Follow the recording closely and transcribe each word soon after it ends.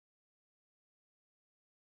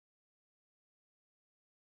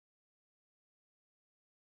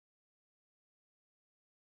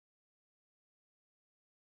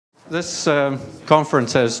This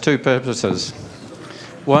conference has two purposes.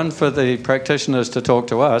 One for the practitioners to talk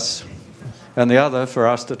to us, and the other for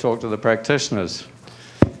us to talk to the practitioners.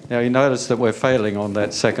 Now, you notice that we're failing on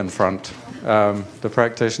that second front. The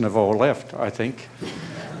practitioners have all left, I think.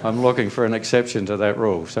 I'm looking for an exception to that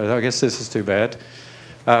rule, so I guess this is too bad.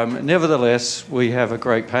 Nevertheless, we have a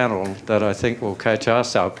great panel that I think will catch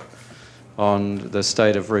us up on the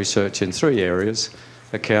state of research in three areas: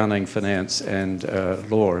 accounting, finance, and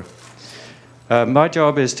law. My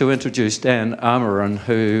job is to introduce Dan Amiran,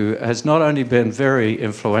 who has not only been very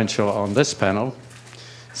influential on this panel,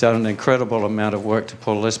 he's done an incredible amount of work to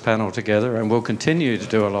pull this panel together, and will continue to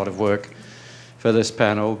do a lot of work for this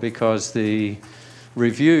panel, because the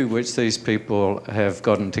review which these people have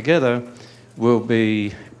gotten together will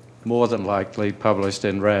be more than likely published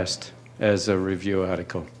in RAST as a review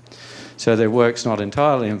article. So their work's not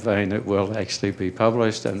entirely in vain. It will actually be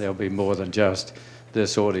published, and there'll be more than just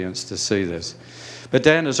this audience to see this. But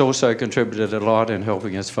Dan has also contributed a lot in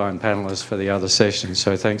helping us find panelists for the other sessions,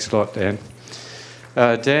 so thanks a lot, Dan.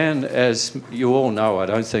 Dan, as you all know, I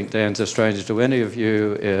don't think Dan's a stranger to any of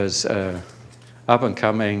you, is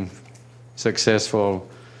up-and-coming, successful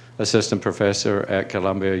assistant professor at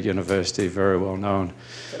Columbia University, very well known.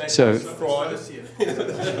 Can I point fraud?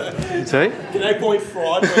 Sorry? Can I point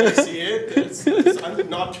fraud when I see it? It's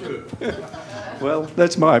not true. Well,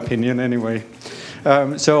 that's my opinion anyway.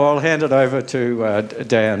 So I'll hand it over to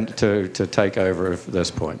Dan to take over at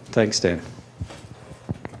this point. Thanks, Dan.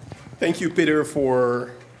 Thank you, Peter,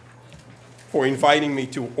 for inviting me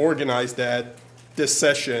to organize this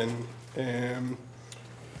session.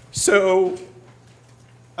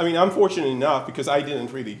 I mean, I'm fortunate enough because I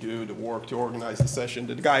didn't really do the work to organize the session.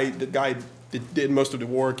 The guy that did most of the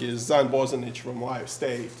work is Zan Bozanich from Ohio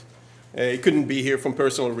State. He couldn't be here from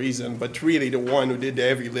personal reason, but really the one who did the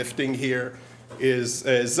heavy lifting here is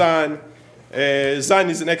Zan. Zan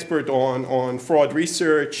is an expert on fraud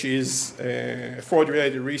research. His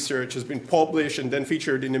fraud-related research has been published and then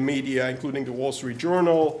featured in the media, including the Wall Street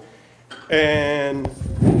Journal, and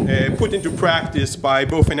put into practice by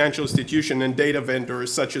both financial institutions and data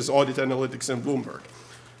vendors such as Audit Analytics and Bloomberg.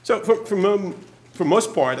 So for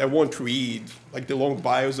most part, I won't read like the long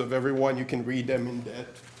bios of everyone. You can read them in that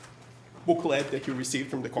booklet that you received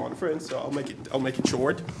from the conference. So I'll make it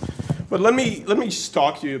short. But let me just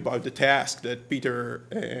talk to you about the task that Peter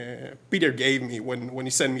gave me when he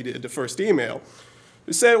sent me the first email.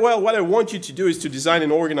 He said, well, what I want you to do is to design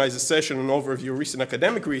and organize a session and overview recent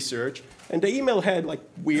academic research. And the email had like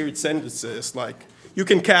weird sentences like, you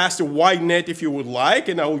can cast a wide net if you would like,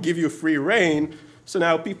 and I will give you free rein. So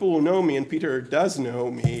now people who know me, and Peter does know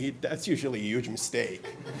me, that's usually a huge mistake.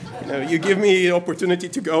 You give me the opportunity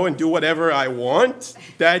to go and do whatever I want,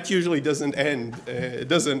 that usually doesn't end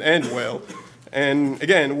well. And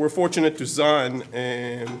again, we're fortunate to Zan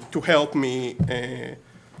to help me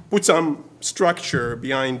put some structure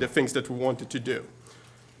behind the things that we wanted to do.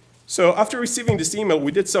 So after receiving this email,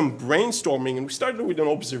 we did some brainstorming, and we started with an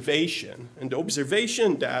observation. And the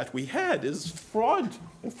observation that we had is fraud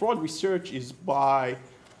research is by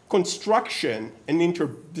construction an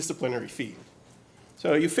interdisciplinary field.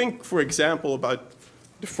 So you think, for example, about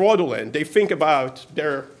the fraudulent. They think about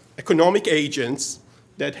their economic agents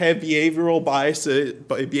that have behavioral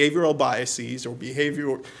biases or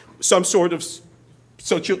some sort of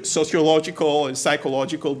sociological and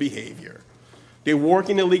psychological behavior. They work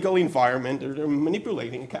in a legal environment, they're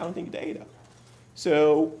manipulating accounting data.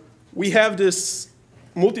 So we have this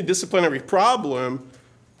multidisciplinary problem,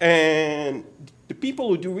 and the people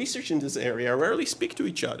who do research in this area rarely speak to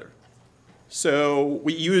each other. So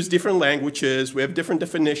we use different languages, we have different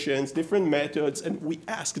definitions, different methods, and we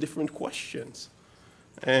ask different questions.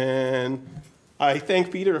 And I thank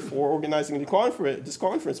Peter for organizing this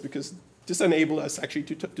conference because this enabled us actually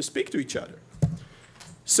to speak to each other.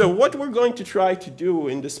 So what we're going to try to do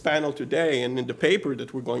in this panel today and in the paper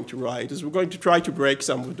that we're going to write is we're going to try to break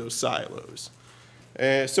some of those silos.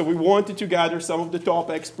 So we wanted to gather some of the top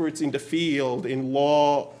experts in the field in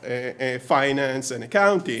law, finance, and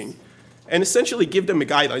accounting, and essentially give them a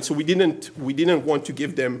guideline. So we didn't want to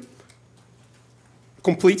give them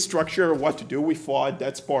complete structure of what to do. We thought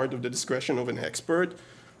that's part of the discretion of an expert.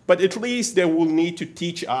 But at least they will need to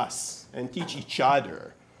teach us and teach each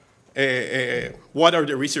other what are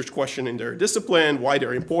the research questions in their discipline, why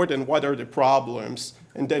they're important, what are the problems,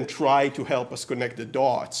 and then try to help us connect the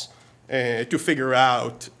dots to figure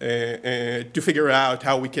out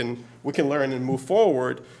how we can learn and move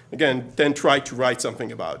forward. Again, then try to write something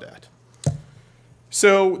about that.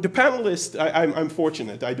 So the panelists, I'm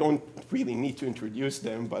fortunate. I don't really need to introduce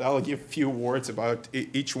them, but I'll give a few words about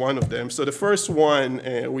each one of them. So the first one,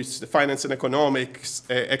 which is the finance and economics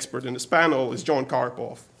expert in this panel, is John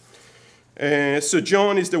Karpoff. So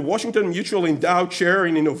John is the Washington Mutual Endowed Chair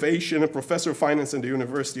in Innovation and Professor of Finance at the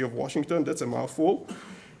University of Washington. That's a mouthful.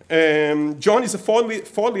 John is a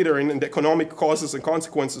thought leader in the economic causes and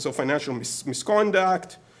consequences of financial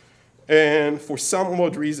misconduct. And for some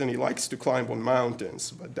odd reason, he likes to climb on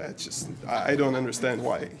mountains, but that's just, I don't understand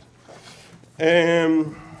why.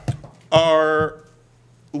 Our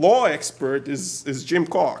law expert is Jim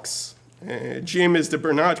Cox. Jim is the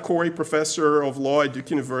Bernard Currie Professor of Law at Duke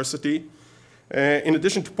University. In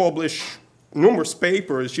addition to publish numerous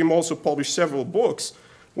papers, Jim also published several books,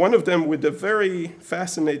 one of them with a very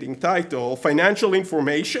fascinating title, Financial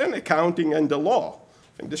Information, Accounting, and the Law.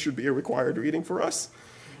 I think this should be a required reading for us.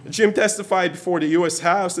 Jim testified before the US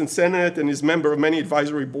House and Senate and is member of many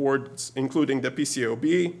advisory boards, including the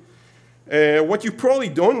PCAOB. What you probably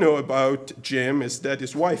don't know about Jim is that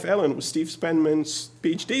his wife, Ellen, was Steve Spenman's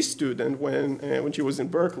PhD student when she was in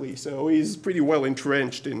Berkeley. So he's pretty well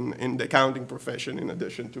entrenched in the accounting profession in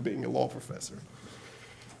addition to being a law professor.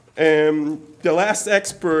 The last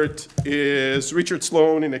expert is Richard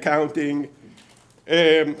Sloan in accounting.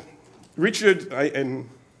 Richard,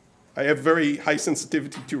 I have very high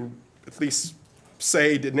sensitivity to at least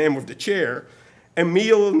say the name of the chair.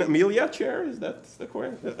 Amelia chair, is that the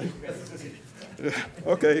correct?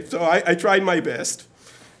 Okay, so I tried my best.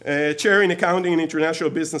 Chair in accounting and international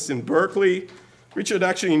business in Berkeley. Richard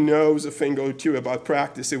actually knows a thing or two about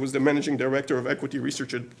practice. He was the managing director of equity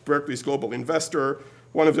research at Berkeley's Global Investor,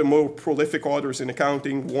 one of the most prolific authors in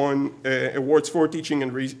accounting, won awards for teaching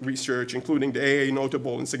and research, including the AA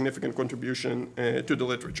notable and significant contribution to the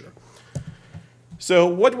literature. So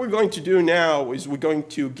what we're going to do now is we're going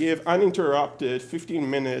to give uninterrupted 15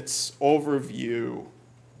 minutes overview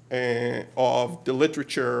of the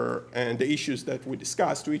literature and the issues that we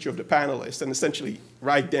discussed to each of the panelists. And essentially,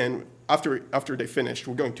 right then, after they finish,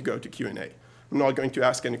 we're going to go to Q&A. I'm not going to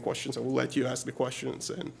ask any questions. I will let you ask the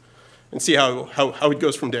questions and see how it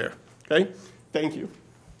goes from there. Okay? Thank you.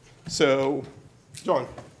 So, John.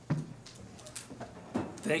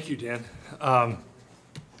 Thank you, Dan.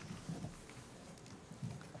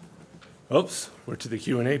 Oops, we're to the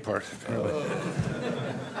Q&A part, apparently.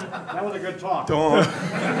 That was a good talk.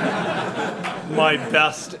 My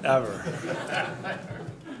best ever.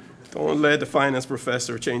 Don't let the finance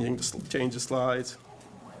professor change the slides.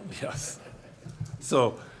 Yes.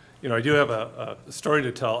 So, I do have a story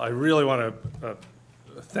to tell. I really want to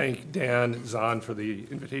thank Dan Zahn for the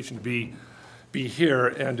invitation to be here,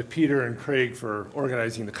 and to Peter and Craig for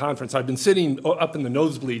organizing the conference. I've been sitting up in the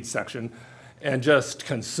nosebleed section and just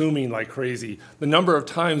consuming like crazy. The number of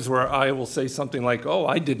times where I will say something like, oh,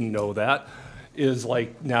 I didn't know that, is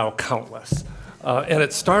like now countless. And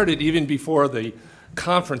it started even before the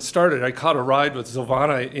conference started. I caught a ride with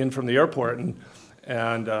Silvana in from the airport, and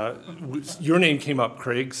your name came up,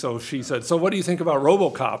 Craig, so she said, so what do you think about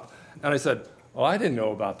RoboCop? And I said, oh, I didn't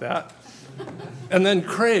know about that. And then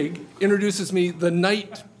Craig introduces me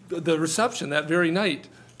the reception that very night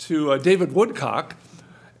to David Woodcock,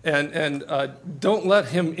 and don't let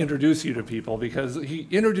him introduce you to people, because he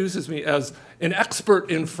introduces me as an expert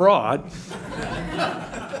in fraud.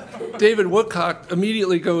 David Woodcock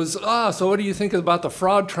immediately goes, so what do you think about the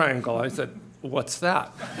fraud triangle? I said, what's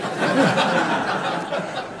that?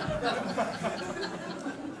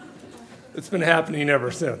 It's been happening ever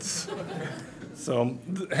since. So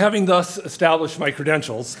having thus established my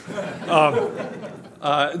credentials,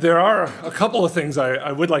 there are a couple of things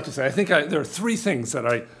I would like to say. I think there are three things that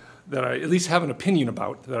I at least have an opinion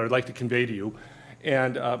about that I'd like to convey to you.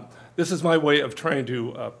 And this is my way of trying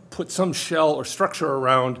to put some shell or structure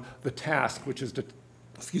around the task, which is to,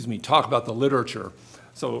 talk about the literature.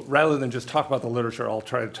 So rather than just talk about the literature, I'll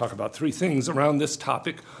try to talk about three things around this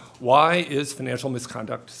topic. Why is financial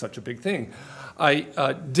misconduct such a big thing?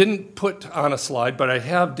 I didn't put on a slide, but I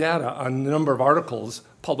have data on the number of articles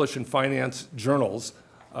published in finance journals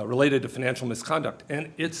related to financial misconduct,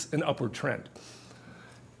 and it's an upward trend.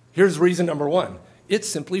 Here's reason number one. It's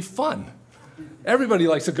simply fun. Everybody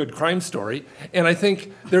likes a good crime story, and I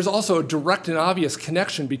think there's also a direct and obvious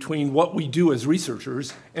connection between what we do as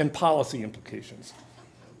researchers and policy implications.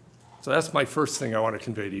 So that's my first thing I want to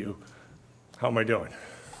convey to you. How am I doing?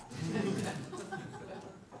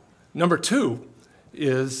 Number two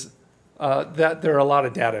is that there are a lot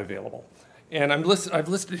of data available. And I've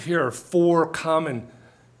listed here 4 common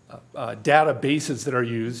databases that are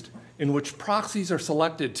used in which proxies are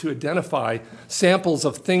selected to identify samples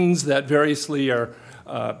of things that variously are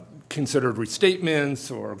considered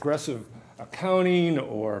restatements or aggressive accounting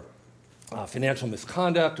or financial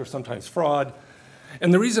misconduct or sometimes fraud.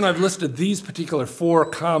 And the reason I've listed these particular 4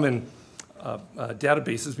 common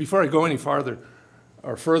databases, before I go any farther,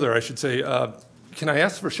 or further, I should say, can I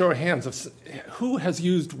ask for a show of hands of who has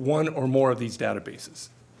used one or more of these databases?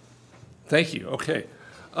 Thank you, okay.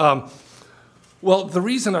 Well, the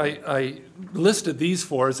reason I listed these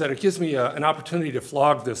 4 is that it gives me an opportunity to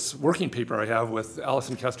flog this working paper I have with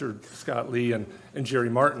Allison Kester, Scott Lee, and Jerry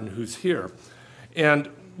Martin, who's here. And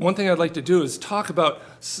one thing I'd like to do is talk about,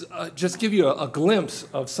 just give you a glimpse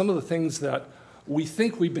of some of the things that we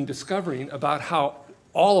think we've been discovering about how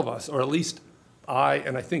all of us, or at least I,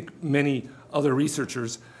 and I think many other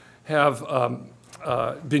researchers, have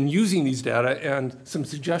been using these data, and some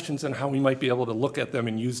suggestions on how we might be able to look at them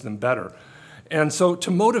and use them better. And so to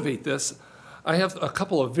motivate this, I have a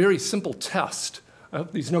couple of very simple tests. I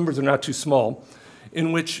hope these numbers are not too small,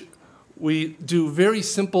 in which we do very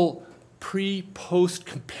simple pre-post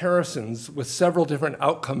comparisons with several different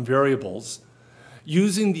outcome variables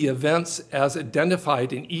using the events as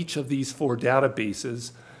identified in each of these 4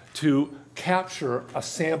 databases to capture a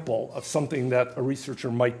sample of something that a researcher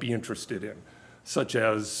might be interested in, such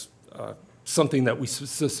as something that we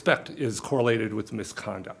suspect is correlated with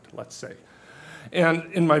misconduct, let's say.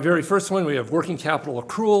 And in my very first one, we have working capital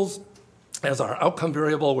accruals as our outcome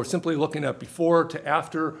variable. We're simply looking at before to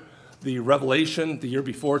after the revelation, the year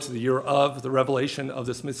before to the year of the revelation of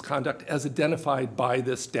this misconduct as identified by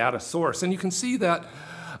this data source. And you can see that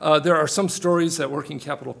there are some stories that working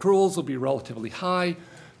capital accruals will be relatively high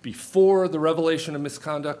before the revelation of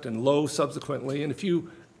misconduct and low subsequently. And if you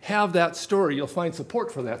have that story, you'll find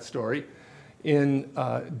support for that story in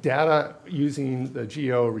data using the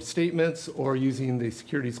GEO restatements or using the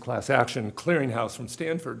Securities Class Action Clearinghouse from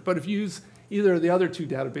Stanford. But if you use either of the other 2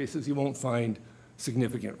 databases, you won't find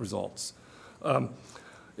significant results.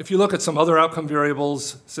 If you look at some other outcome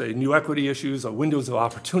variables, say new equity issues, a windows of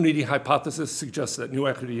opportunity hypothesis suggests that new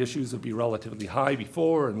equity issues would be relatively high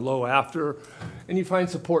before and low after, and you find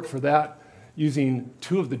support for that using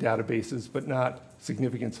 2 of the databases, but not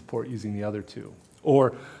significant support using the other 2.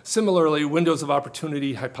 Or similarly, windows of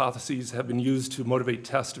opportunity hypotheses have been used to motivate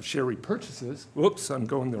tests of share repurchases. Whoops, I'm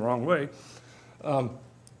going the wrong way.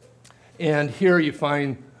 And here you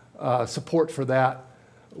find support for that,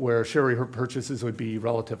 where share repurchases would be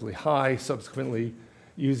relatively high, subsequently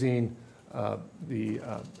using the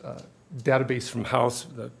database from House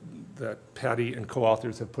that Patty and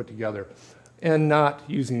co-authors have put together, and not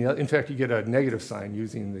using, in fact, you get a negative sign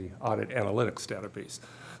using the audit analytics database.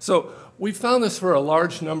 So we found this for a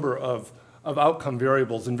large number of outcome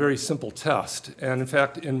variables in very simple tests. And in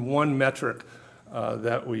fact, in one metric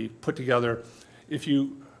that we put together, if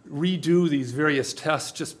you redo these various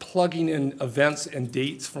tests, just plugging in events and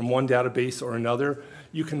dates from one database or another,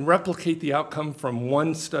 you can replicate the outcome from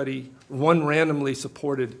one study, one randomly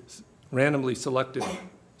selected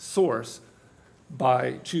source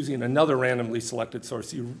by choosing another randomly selected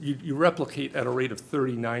source. You replicate at a rate of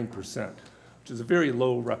 39%, which is a very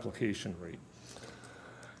low replication rate.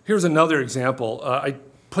 Here's another example. I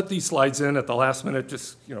put these slides in at the last minute,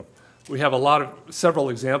 just, we have several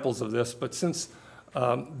examples of this, but since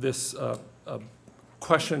this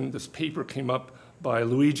paper came up by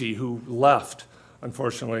Luigi, who left,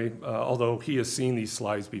 unfortunately, although he has seen these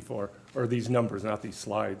slides before, or these numbers, not these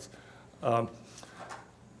slides.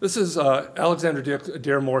 This is Alexander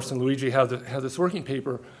Adair Morse and Luigi had this working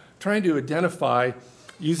paper trying to identify,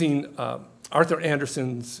 using Arthur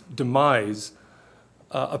Andersen's demise,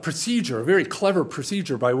 a procedure, a very clever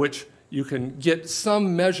procedure by which you can get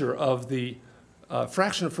some measure of the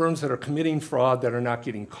fraction of firms that are committing fraud that are not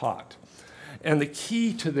getting caught. And the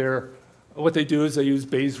key to what they do is they use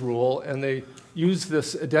Bayes' rule, and they use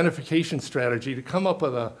this identification strategy to come up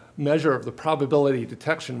with a measure of the probability of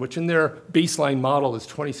detection, which in their baseline model is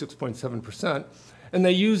 26.7%. And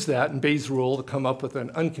they use that in Bayes' rule to come up with an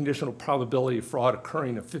unconditional probability of fraud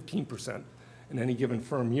occurring of 15% in any given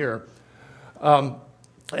firm year.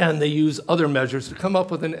 And they use other measures to come up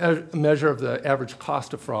with a measure of the average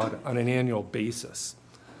cost of fraud on an annual basis.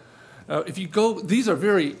 Now, if you go, these are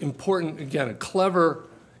very important, again, a clever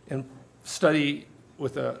study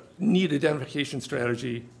with a neat identification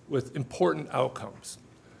strategy with important outcomes.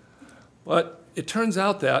 But it turns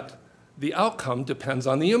out that the outcome depends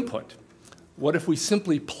on the input. What if we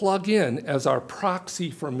simply plug in as our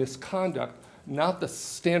proxy for misconduct, not the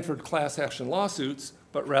Stanford class action lawsuits,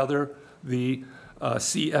 but rather the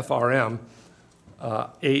CFRM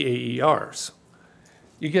AAERs?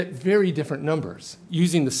 You get very different numbers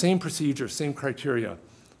using the same procedure, same criteria.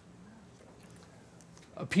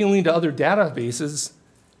 appealing to other databases,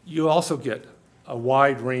 you also get a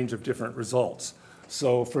wide range of different results.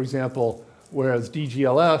 So for example, whereas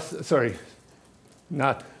DGLS, sorry,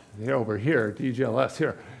 not here over here, DGLS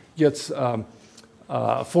here, gets a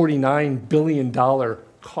 $49 billion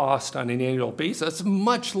cost on an annual basis. That's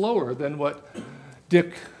much lower than what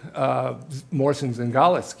Dick Morrison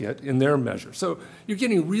Zingales get in their measure. So you're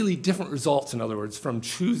getting really different results, in other words, from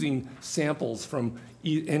choosing samples from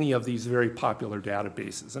any of these very popular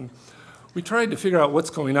databases. And we tried to figure out what's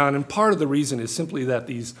going on, and part of the reason is simply that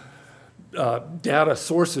these data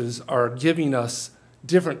sources are giving us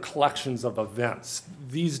different collections of events.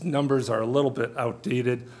 These numbers are a little bit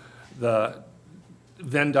outdated. The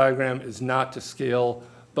Venn diagram is not to scale,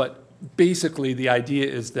 but basically the idea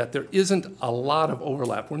is that there isn't a lot of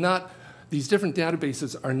overlap. These different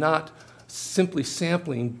databases are not simply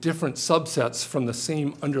sampling different subsets from the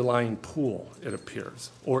same underlying pool, it appears.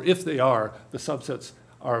 Or if they are, the subsets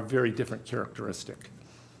are a very different characteristic.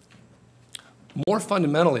 More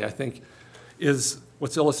fundamentally, I think, is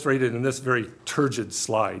what's illustrated in this very turgid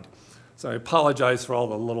slide. So I apologize for all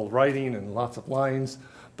the little writing and lots of lines,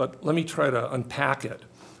 but let me try to unpack it.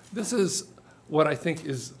 This is what I think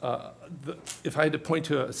is, if I had to point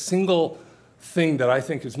to a single thing that I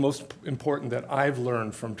think is most important that I've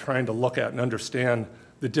learned from trying to look at and understand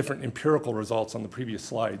the different empirical results on the previous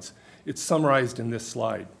slides, it's summarized in this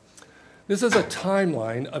slide. This is a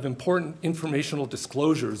timeline of important informational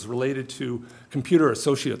disclosures related to computer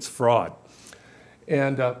associates fraud.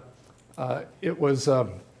 And it was,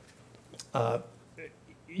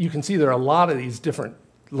 you can see there are a lot of these different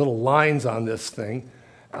little lines on this thing.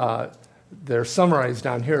 They're summarized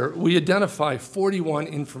down here. We identify 41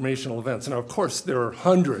 informational events. And of course, there are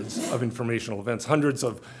hundreds of informational events, hundreds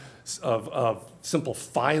of simple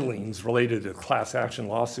filings related to a class action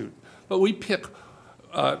lawsuit. But we pick,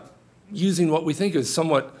 using what we think is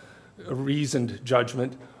somewhat a reasoned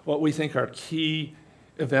judgment, what we think are key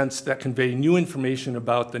events that convey new information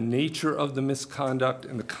about the nature of the misconduct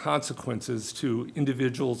and the consequences to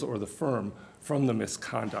individuals or the firm from the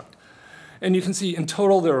misconduct. And you can see in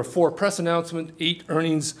total there are 4 press announcements, 8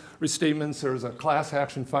 earnings restatements, there's a class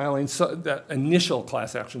action filing, so that initial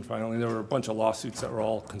class action filing, there were a bunch of lawsuits that were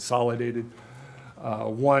all consolidated,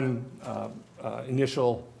 1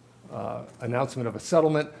 initial announcement of a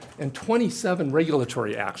settlement, and 27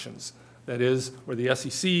 regulatory actions. That is, where the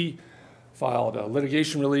SEC filed a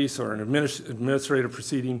litigation release or an administrative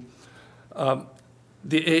proceeding.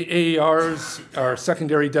 The AARs are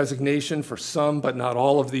secondary designation for some, but not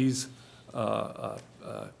all of these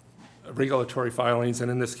regulatory filings, and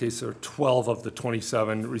in this case, there are 12 of the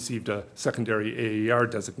 27 received a secondary AAR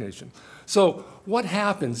designation. So what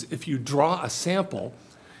happens if you draw a sample,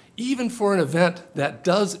 even for an event that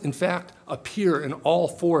does, in fact, appear in all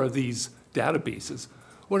 4 of these databases?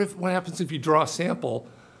 What happens if you draw a sample,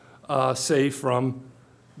 say, from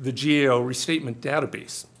the GAO restatement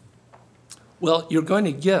database? Well, you're going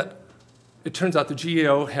to get, it turns out the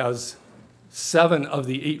GAO has 7 of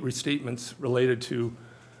the 8 restatements related to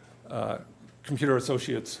computer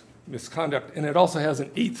associates misconduct, and it also has an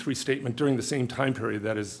 8th restatement during the same time period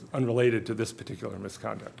that is unrelated to this particular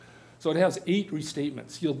misconduct. So it has 8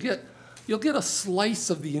 restatements. You'll get a slice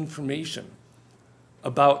of the information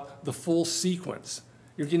about the full sequence.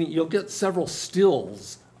 You'll get several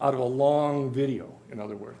stills out of a long video, in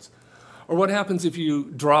other words. Or what happens if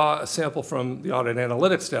you draw a sample from the Audit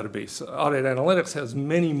Analytics database? Audit Analytics has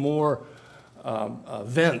many more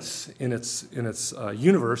events in its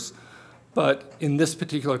universe, but in this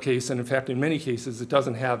particular case, and in fact in many cases, it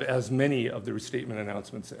doesn't have as many of the restatement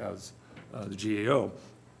announcements as the GAO.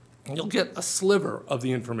 And you'll get a sliver of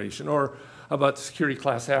the information. Or about the Security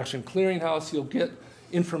Class Action Clearinghouse, you'll get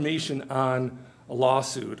information on a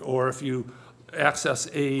lawsuit. Or if you access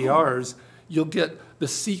AARs, you'll get the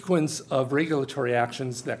sequence of regulatory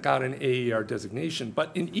actions that got an AAR designation.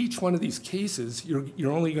 But in each one of these cases,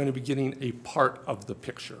 you're only going to be getting a part of the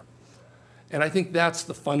picture. And I think that's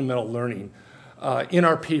the fundamental learning. In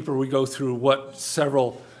our paper, we go through what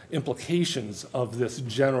several implications of this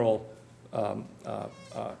general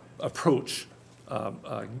approach,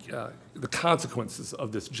 the consequences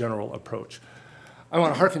of this general approach. I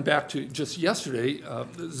want to harken back to just yesterday,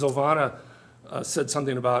 Zovana said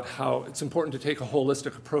something about how it's important to take a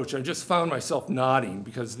holistic approach. I just found myself nodding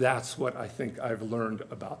because that's what I think I've learned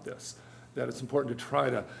about this, that it's important to try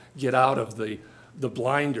to get out of the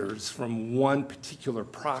blinders from one particular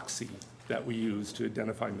proxy that we use to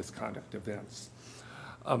identify misconduct events.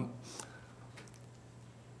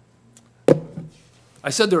 I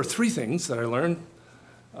said there are 3 things that I learned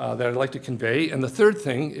that I'd like to convey, and the third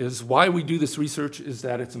thing is why we do this research is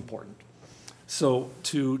that it's important. So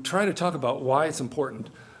to try to talk about why it's important,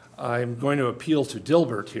 I'm going to appeal to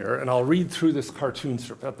Dilbert here, and I'll read through this cartoon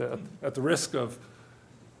strip at the risk of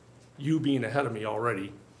you being ahead of me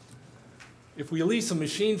already. If we lease a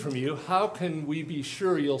machine from you, how can we be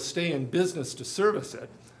sure you'll stay in business to service it?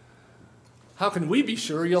 How can we be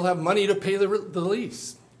sure you'll have money to pay the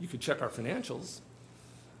lease? You could check our financials.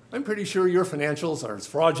 I'm pretty sure your financials are as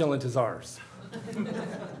fraudulent as ours.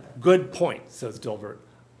 Good point, says Dilbert.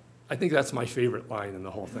 I think that's my favorite line in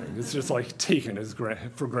the whole thing. It's just like taken as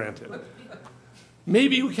for granted.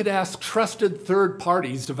 Maybe we could ask trusted third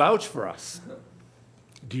parties to vouch for us.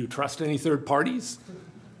 Do you trust any third parties?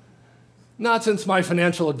 Not since my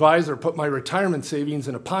financial advisor put my retirement savings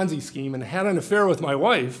in a Ponzi scheme and had an affair with my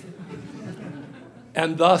wife,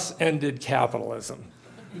 and thus ended capitalism.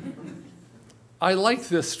 I like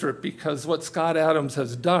this strip because what Scott Adams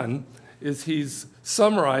has done is he's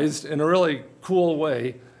summarized in a really cool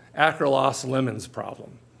way Akerlof-Lemons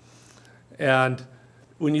problem. And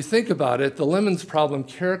when you think about it, the Lemons problem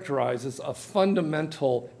characterizes a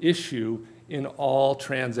fundamental issue in all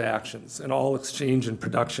transactions, in all exchange and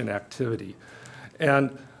production activity.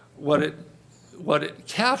 And what it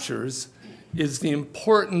captures is the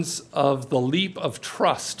importance of the leap of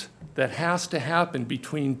trust that has to happen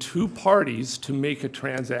between two parties to make a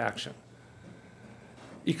transaction.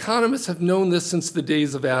 Economists have known this since the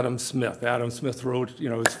days of Adam Smith. Adam Smith wrote,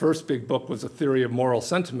 his first big book was A Theory of Moral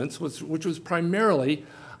Sentiments, which was primarily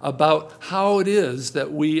about how it is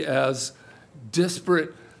that we as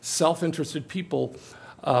disparate, self-interested people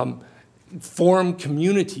form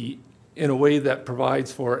community in a way that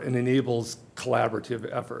provides for and enables collaborative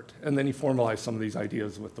effort. And then he formalized some of these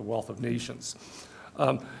ideas with The Wealth of Nations.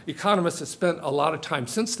 Economists have spent a lot of time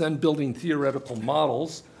since then building theoretical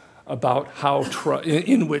models about how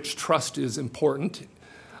in which trust is important.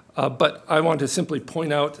 But I want to simply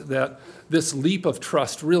point out that this leap of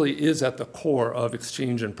trust really is at the core of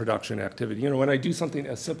exchange and production activity. When I do something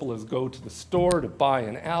as simple as go to the store to buy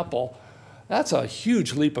an apple, that's a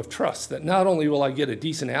huge leap of trust that not only will I get a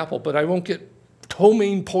decent apple, but I won't get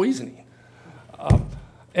ptomaine poisoning.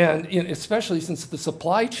 And especially since the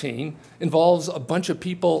supply chain involves a bunch of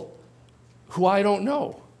people who I don't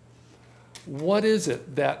know. What is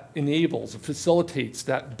it that enables, facilitates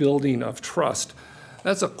that building of trust?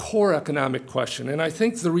 That's a core economic question. And I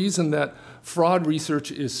think the reason that fraud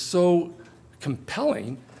research is so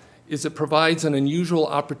compelling is it provides an unusual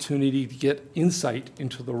opportunity to get insight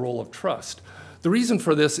into the role of trust. The reason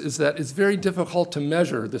for this is that it's very difficult to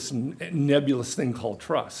measure this nebulous thing called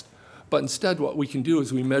trust. But instead, what we can do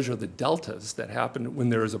is we measure the deltas that happen when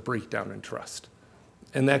there is a breakdown in trust.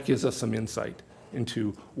 And that gives us some insight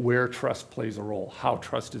into where trust plays a role, how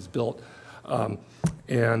trust is built,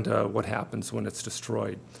 and what happens when it's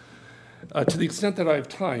destroyed. To the extent that I have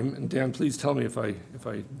time, and Dan, please tell me if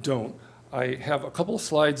I don't, I have a couple of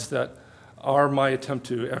slides that are my attempt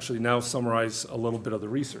to actually now summarize a little bit of the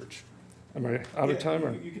research. Am I out of time?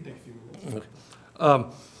 Or? You can take a few minutes. Okay.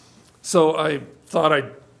 So I thought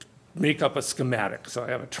I'd make up a schematic. So I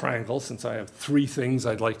have a triangle, since I have three things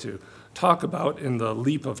I'd like to talk about in the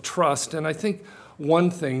leap of trust. And I think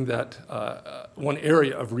one thing that, one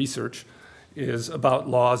area of research is about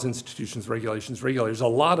laws, institutions, regulations, regulators. A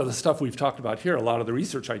lot of the stuff we've talked about here, a lot of the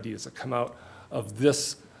research ideas that come out of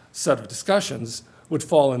this set of discussions would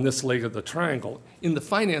fall in this leg of the triangle. In the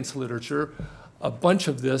finance literature, a bunch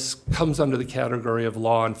of this comes under the category of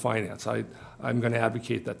law and finance. I'm going to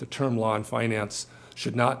advocate that the term law and finance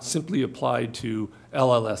should not simply apply to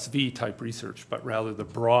LLSV type research, but rather the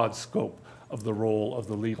broad scope of the role of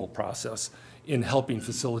the legal process in helping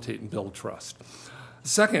facilitate and build trust. The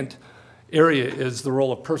second area is the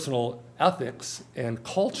role of personal ethics and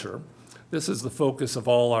culture. This is the focus of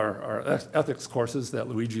all our ethics courses that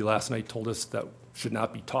Luigi last night told us that should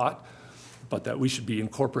not be taught, but that we should be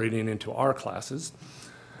incorporating into our classes.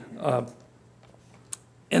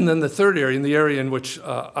 And then the third area, and the area in which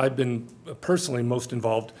I've been personally most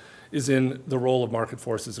involved, is in the role of market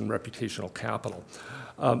forces and reputational capital.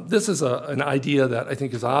 This is an idea that I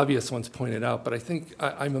think is obvious once pointed out, but I think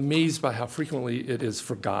I'm amazed by how frequently it is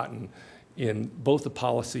forgotten in both the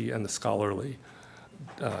policy and the scholarly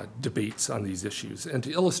debates on these issues. And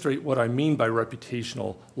to illustrate what I mean by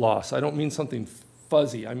reputational loss, I don't mean something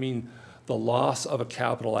fuzzy. I mean the loss of a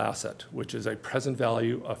capital asset, which is a present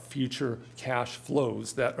value of future cash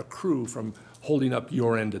flows that accrue from holding up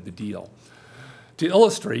your end of the deal. To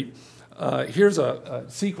illustrate, here's a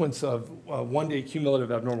sequence of one-day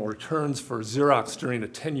cumulative abnormal returns for Xerox during a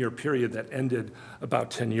 10-year period that ended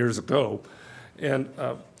about 10 years ago. And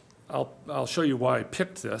I'll show you why I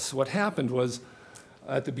picked this. What happened was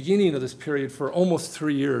at the beginning of this period, for almost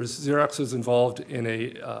 3 years, Xerox was involved in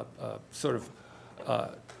a sort of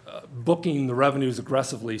booking the revenues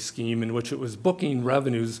aggressively scheme, in which it was booking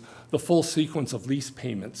revenues, the full sequence of lease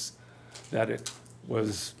payments that it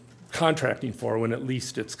was contracting for when it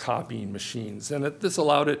leased its copying machines. And this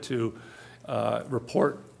allowed it to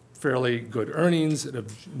report fairly good earnings. It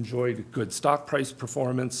enjoyed good stock price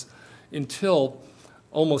performance until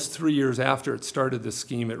almost 3 years after it started this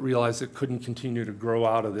scheme. It realized it couldn't continue to grow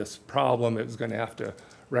out of this problem. It was going to have to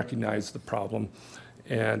recognize the problem,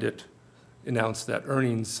 and it announced that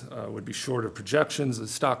earnings would be short of projections. The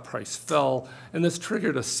stock price fell, and this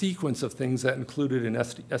triggered a sequence of things that included an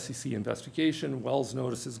SEC investigation, Wells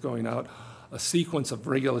notices going out, a sequence of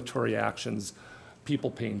regulatory actions,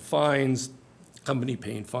 people paying fines, company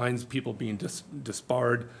paying fines, people being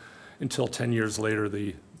disbarred, until 10 years later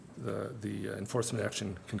the enforcement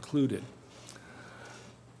action concluded.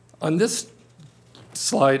 On this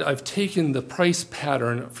slide, I've taken the price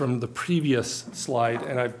pattern from the previous slide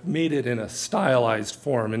and I've made it in a stylized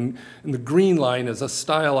form. And the green line is a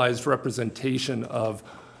stylized representation of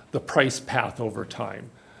the price path over time.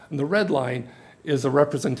 And the red line is a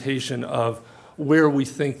representation of where we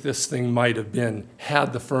think this thing might have been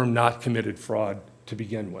had the firm not committed fraud to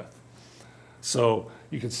begin with. So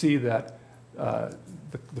you can see that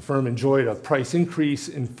the firm enjoyed a price increase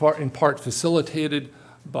in part facilitated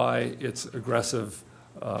by its aggressive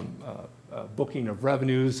booking of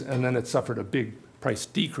revenues, and then it suffered a big price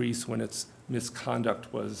decrease when its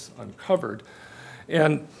misconduct was uncovered.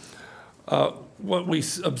 And what we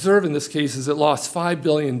observe in this case is it lost $5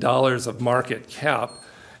 billion of market cap,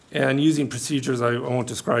 and using procedures I won't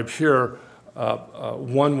describe here,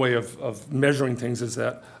 one way of measuring things is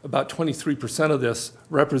that about 23% of this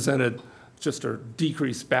represented just a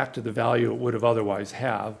decrease back to the value it would have otherwise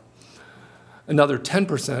have. Another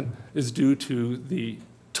 10% is due to the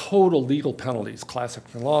total legal penalties, class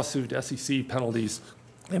action lawsuit, SEC penalties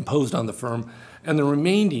imposed on the firm, and the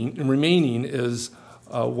remaining is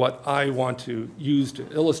what I want to use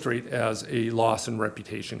to illustrate as a loss in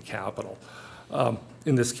reputation capital.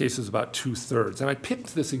 In this case, is about 2/3. And I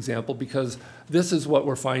picked this example because this is what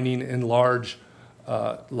we're finding in large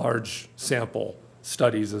sample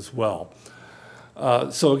studies as well.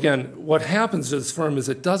 So again, what happens to this firm is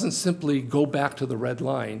it doesn't simply go back to the red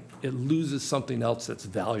line, it loses something else that's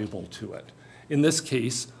valuable to it. In this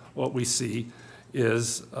case, what we see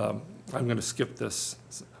is, I'm going to skip this,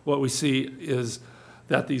 what we see is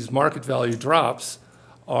that these market value drops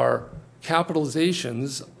are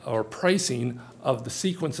capitalizations or pricing of the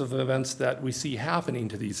sequence of events that we see happening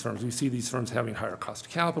to these firms. We see these firms having higher cost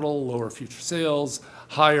of capital, lower future sales,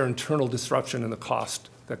 higher internal disruption and the cost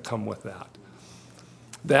that come with that.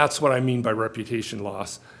 That's what I mean by reputation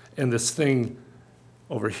loss. And this thing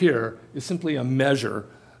over here is simply a measure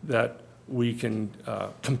that we can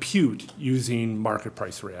compute using market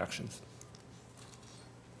price reactions.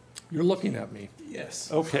 You're looking at me.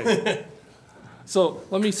 Yes. Okay. So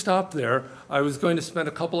let me stop there. I was going to spend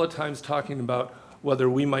a couple of times talking about whether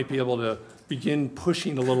we might be able to begin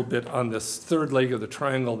pushing a little bit on this third leg of the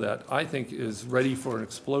triangle that I think is ready for an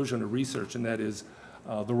explosion of research, and that is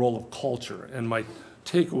the role of culture. And my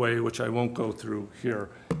takeaway, which I won't go through here,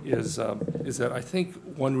 is that I think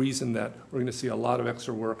one reason that we're going to see a lot of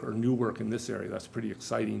extra work or new work in this area that's pretty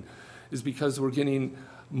exciting is because we're getting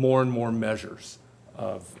more and more measures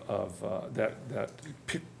that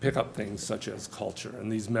pick up things such as culture.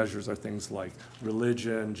 And these measures are things like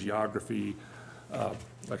religion, geography,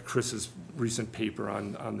 like Chris's recent paper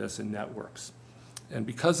on this in networks. And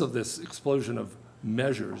because of this explosion of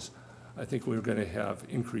measures, I think we're going to have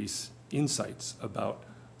increased insights about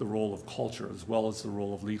the role of culture as well as the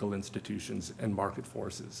role of legal institutions and market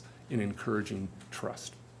forces in encouraging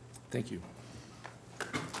trust. Thank you.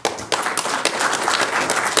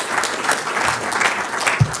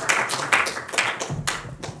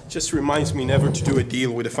 Just reminds me never to do a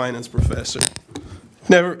deal with a finance professor.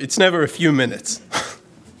 It's never a few minutes.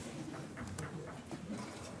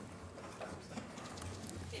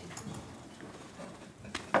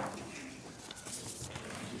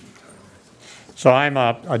 So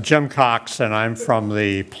I'm Jim Cox, and I'm from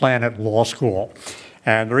the Planet Law School.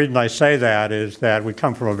 And the reason I say that is that we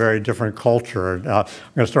come from a very different culture. I'm going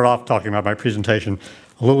to start off talking about my presentation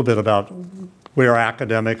a little bit about where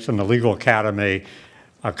academics and the legal academy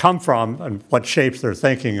come from and what shapes their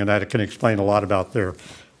thinking, and that it can explain a lot about their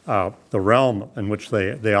the realm in which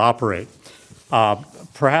they operate.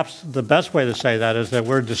 Perhaps the best way to say that is that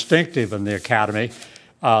we're distinctive in the academy.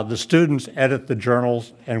 The students edit the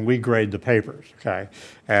journals and we grade the papers, okay?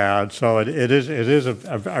 And so it is a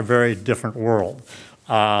very different world.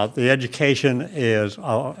 The education is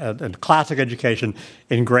a classic education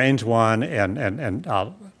ingrains one and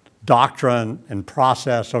doctrine and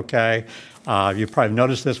process, okay? You've probably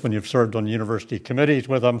noticed this when you've served on university committees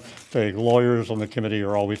with them. The lawyers on the committee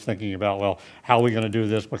are always thinking about, well, how are we going to do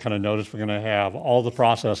this? What kind of notice we're going to have? All the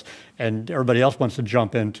process. And everybody else wants to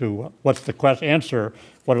jump into what's the answer,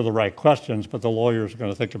 what are the right questions, but the lawyers are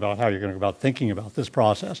going to think about how you're going to go about thinking about this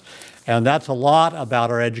process. And that's a lot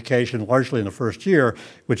about our education, largely in the first year,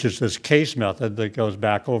 which is this case method that goes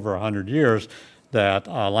back over 100 years that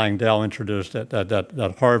Langdell introduced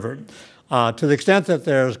at Harvard. To the extent that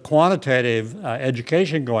there's quantitative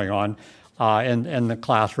education going on in the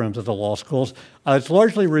classrooms at the law schools, it's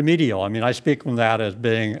largely remedial. I mean, I speak from that as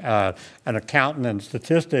being an accountant and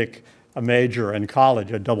statistic major in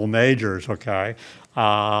college, a double majors, okay,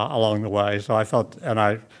 along the way. So I felt, and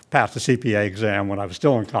I passed the CPA exam when I was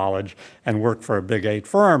still in college and worked for a Big 8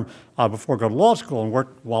 firm before going to law school, and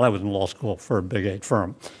worked while I was in law school for a Big 8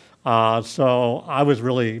 firm. So I was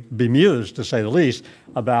really bemused, to say the least,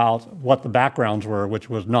 about what the backgrounds were, which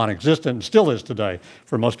was non-existent and still is today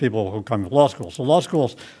for most people who come to law school. So law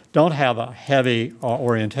schools don't have a heavy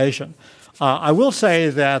orientation. I will say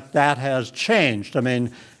that that has changed. I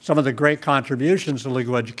mean, some of the great contributions to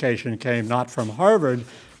legal education came not from Harvard,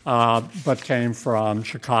 but came from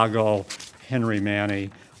Chicago, Henry Manny,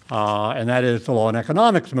 and that is the law and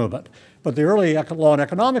economics movement. But the early law and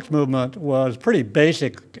economics movement was pretty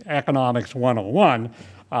basic economics 101,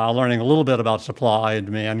 learning a little bit about supply and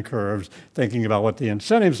demand curves, thinking about what the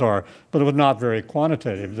incentives are, but it was not very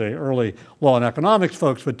quantitative. The early law and economics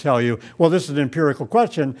folks would tell you, well, this is an empirical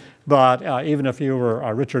question, but even if you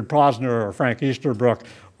were Richard Posner or Frank Easterbrook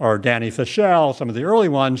or Danny Fischel, some of the early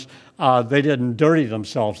ones, they didn't dirty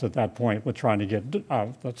themselves at that point with trying to get,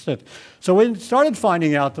 that's it. So we started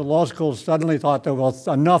finding out that law schools suddenly thought that, well,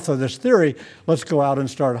 enough of this theory, let's go out and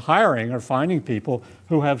start hiring or finding people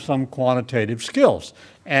who have some quantitative skills.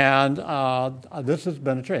 And this has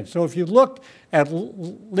been a change. So if you look at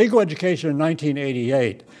legal education in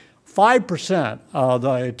 1988, 5% of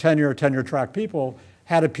the tenure track people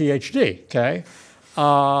had a PhD, okay?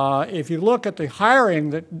 If you look at the hiring,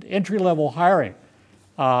 the entry-level hiring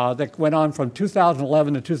that went on from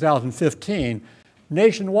 2011 to 2015,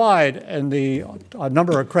 nationwide in the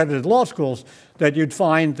number of accredited law schools, that you'd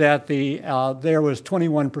find that there was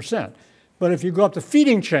 21%. But if you go up the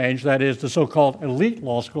feeding change, that is the so-called elite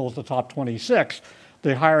law schools, the top 26,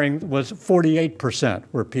 the hiring was 48%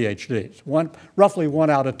 were PhDs, roughly 1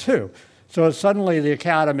 out of 2. So suddenly the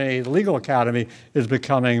academy, the legal academy, is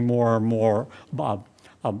becoming more and more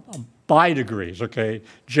by degrees, okay?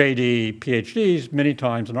 JD, PhDs, many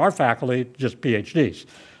times in our faculty, just PhDs.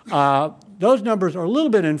 Those numbers are a little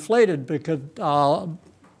bit inflated because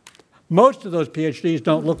most of those PhDs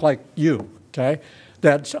don't look like you, okay?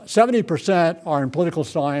 That 70% are in political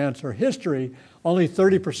science or history, only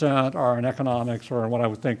 30% are in economics or in what I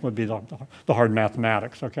would think would be the hard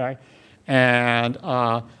mathematics, okay? And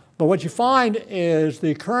but what you find is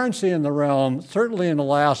the currency in the realm, certainly in the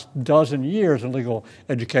last dozen years in legal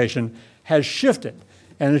education, has shifted.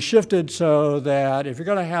 And it's shifted so that if you're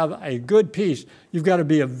going to have a good piece, you've got to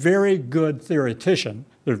be a very good theoretician.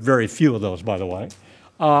 There's very few of those, by the way.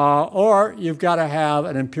 Or you've got to have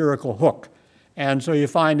an empirical hook. And so you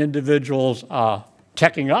find individuals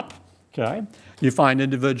teching up, okay? You find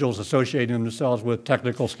individuals associating themselves with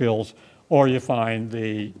technical skills, or you find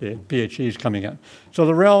the PhDs coming in. So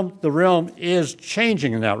the realm is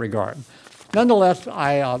changing in that regard. Nonetheless,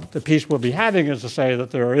 the piece we'll be having is to say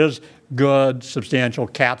that there is good, substantial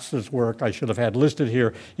Katz's work I should have had listed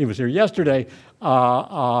here. He was here yesterday.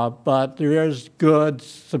 But there is good,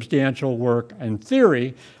 substantial work in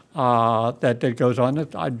theory that goes on.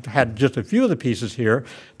 I've had just a few of the pieces here,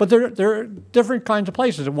 but there are different kinds of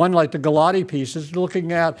places. One, like the Galati piece, is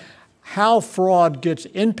looking at how fraud gets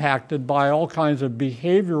impacted by all kinds of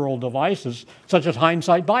behavioral devices, such as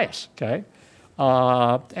hindsight bias, okay?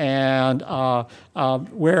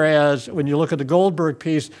 Whereas when you look at the Goldberg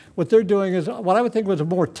piece, what they're doing is what I would think was a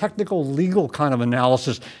more technical legal kind of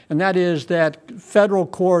analysis, and that is that federal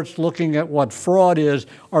courts looking at what fraud is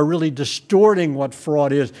are really distorting what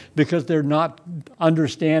fraud is because they're not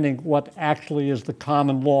understanding what actually is the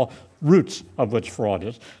common law roots of which fraud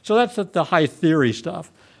is. So that's the high theory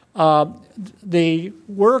stuff. The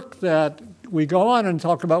work that we go on and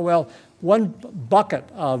talk about, well, one bucket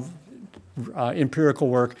of empirical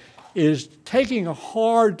work is taking a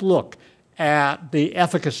hard look at the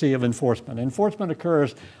efficacy of enforcement. Enforcement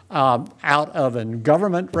occurs out of a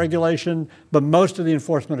government regulation, but most of the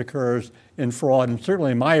enforcement occurs in fraud, and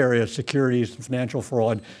certainly in my area, securities and financial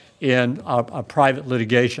fraud, in a private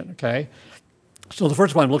litigation, okay? So the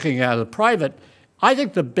first one I'm looking at is private. I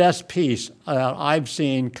think the best piece I've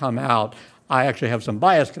seen come out, I actually have some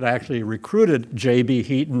bias because I actually recruited J.B.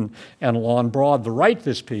 Heaton and Lon Broad to write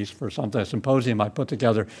this piece for a symposium I put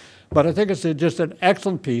together. But I think it's just an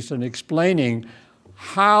excellent piece in explaining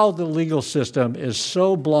how the legal system is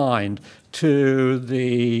so blind to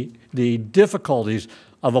the difficulties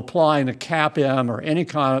of applying the CAP-M or any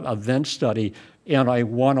kind of event study in a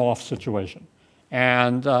one-off situation.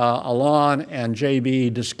 And Alon and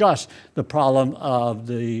JB discuss the problem of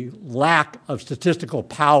the lack of statistical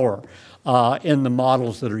power in the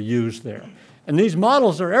models that are used there. And these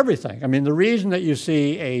models are everything. I mean, the reason that you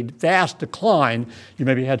see a vast decline, you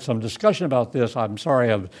maybe had some discussion about this. I'm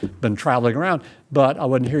sorry, I've been traveling around, but I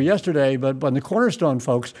wasn't here yesterday. But when the Cornerstone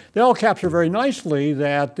folks, they all capture very nicely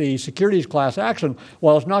that the securities class action,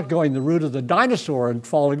 while it's not going the route of the dinosaur and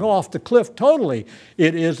falling off the cliff totally,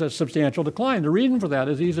 it is a substantial decline. The reason for that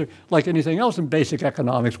is either, like anything else in Basic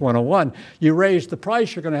Economics 101, you raise the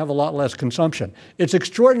price, you're going to have a lot less consumption. It's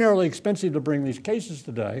extraordinarily expensive to bring these cases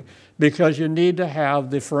today because you need to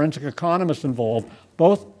have the forensic economists involved,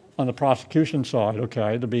 both on the prosecution side,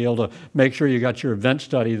 okay, to be able to make sure you got your event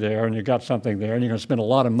study there and you got something there, and you're going to spend a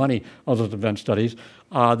lot of money on those event studies.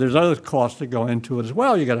 There's other costs that go into it as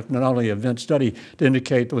well. You got not only event study to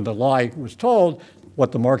indicate when the lie was told,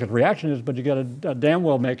 what the market reaction is, but you got to damn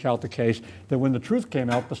well make out the case that when the truth came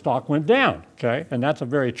out, the stock went down, okay? And that's a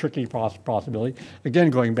very tricky possibility. Again,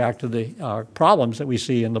 going back to the problems that we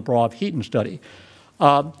see in the Broad-Heaton study.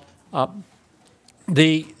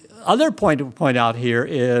 The other point to point out here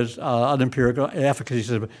is unempirical efficacy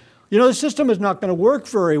system. You know, the system is not going to work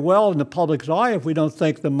very well in the public's eye if we don't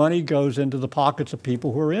think the money goes into the pockets of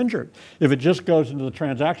people who are injured. If it just goes into the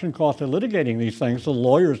transaction cost of litigating these things, the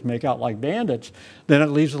lawyers make out like bandits, then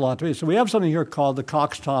it leaves a lot to be. So we have something here called the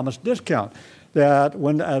Cox-Thomas discount, that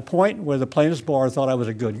when at a point where the plaintiff's bar thought I was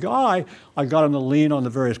a good guy, I got him to lean on the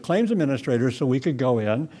various claims administrators so we could go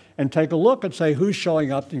in and take a look and say who's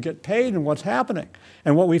showing up and get paid and what's happening.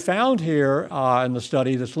 And what we found here in the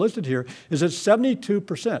study that's listed here is that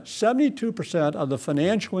 72% of the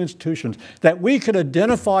financial institutions that we could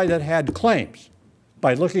identify that had claims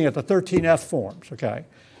by looking at the 13F forms, okay,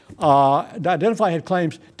 identify had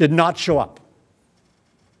claims did not show up.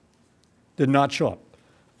 Did not show up.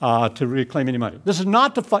 To reclaim any money. This is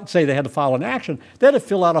not to say they had to file an action. They had to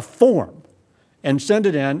fill out a form and send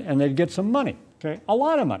it in, and they'd get some money, okay? A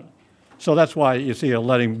lot of money. So that's why you see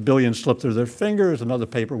letting billions slip through their fingers. Another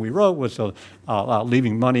paper we wrote was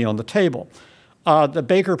leaving money on the table. The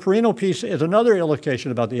Baker-Perino piece is another illustration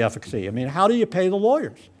about the efficacy. I mean, how do you pay the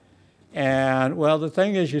lawyers? And, well, the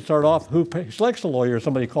thing is you start off, who selects the lawyer?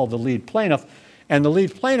 Somebody called the lead plaintiff. And the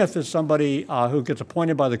lead plaintiff is somebody who gets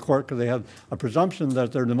appointed by the court because they have a presumption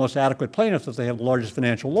that they're the most adequate plaintiff, that they have the largest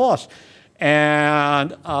financial loss. And,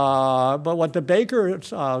 but what the Baker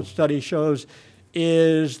study shows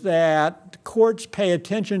is that courts pay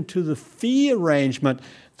attention to the fee arrangement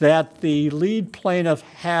that the lead plaintiff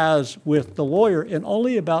has with the lawyer in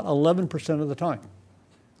only about 11% of the time.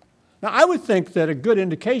 Now, I would think that a good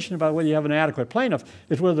indication about whether you have an adequate plaintiff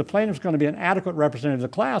is whether the plaintiff is going to be an adequate representative of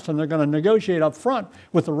the class, and they're going to negotiate up front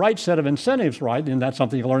with the right set of incentives, right? And that's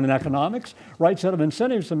something you learn in economics. Right set of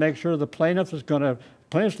incentives to make sure the plaintiff's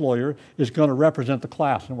lawyer is going to represent the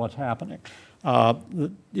class and what's happening.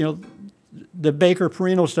 You know, the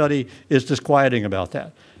Baker-Perino study is disquieting about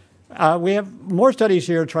that. We have more studies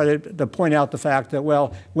here to try to point out the fact that,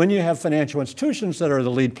 well, when you have financial institutions that are the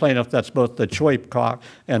lead plaintiff, that's both the Choi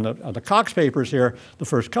and the Cox papers here, the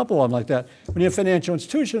first couple of them like that. When you have financial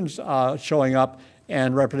institutions showing up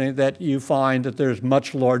and representing that, you find that there's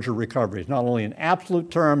much larger recoveries, not only in absolute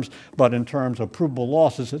terms, but in terms of provable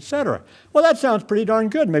losses, et cetera. Well, that sounds pretty darn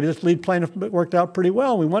good. Maybe this lead plaintiff worked out pretty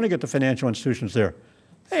well. We want to get the financial institutions there.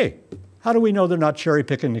 Hey, how do we know they're not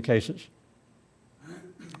cherry-picking the cases?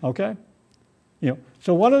 Okay? You know,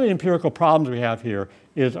 so one of the empirical problems we have here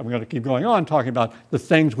is, I'm going to keep going on talking about the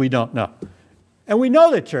things we don't know. And we know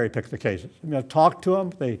they cherry pick the cases. I mean, I've talked to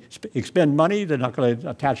them, they expend money, they're not going to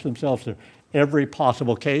attach themselves to every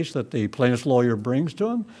possible case that the plaintiff's lawyer brings to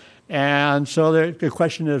them. And so the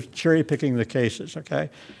question is cherry picking the cases, okay?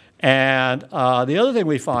 And the other thing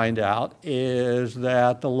we find out is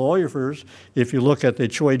that the lawyers, if you look at the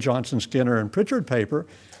Choi, Johnson, Skinner, and Pritchard paper,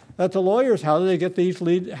 that the lawyers, how do they get these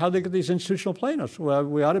institutional plaintiffs? Well,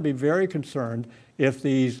 we ought to be very concerned if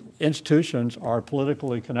these institutions are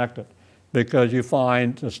politically connected, because you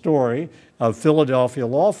find the story of Philadelphia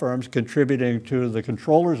law firms contributing to the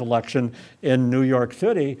controller's election in New York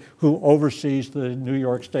City, who oversees the New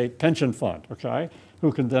York State pension fund, okay,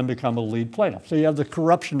 who can then become a lead plaintiff. So you have the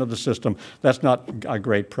corruption of the system. That's not a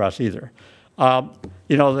great press either.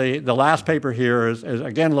 You know, the last paper here is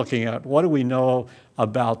again looking at what do we know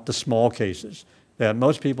about the small cases. That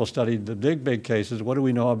most people studied the big cases. What do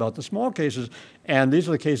we know about the small cases? And these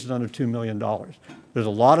are the cases under $2 million. There's a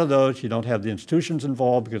lot of those. You don't have the institutions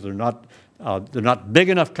involved because they're not big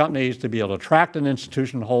enough companies to be able to attract an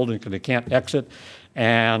institution holding because they can't exit.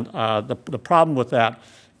 And the problem with that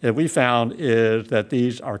we found is that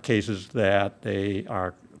these are cases that they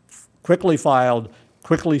are quickly filed,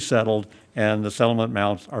 quickly settled, and the settlement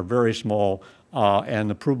amounts are very small, and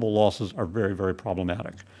the provable losses are very, very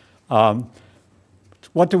problematic.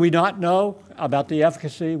 What do we not know about the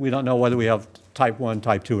efficacy? We don't know whether we have type 1,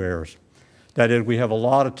 type 2 errors. That is, we have a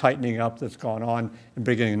lot of tightening up that's gone on in the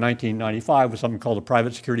beginning of 1995 with something called the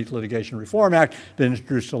Private Securities Litigation Reform Act that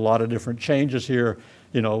introduced a lot of different changes here.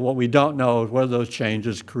 You know, what we don't know is whether those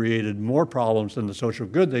changes created more problems than the social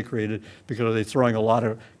good they created because they're throwing a lot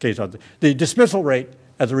of cases out there. The dismissal rate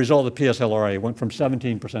as a result of the PSLRA went from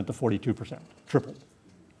 17% to 42%, tripled,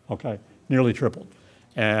 okay, nearly tripled.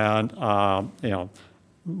 And, you know,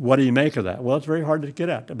 what do you make of that? Well, it's very hard to get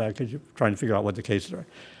at because you're trying to figure out what the cases are.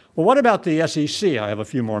 Well, what about the SEC? I have a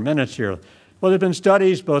few more minutes here. Well, there have been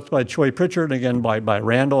studies both by Troy Pritchard and again by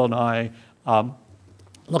Randall and I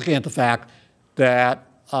looking at the fact that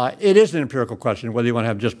it is an empirical question whether you want to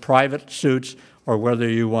have just private suits or whether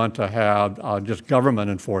you want to have just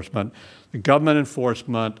government enforcement. The government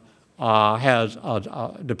enforcement has,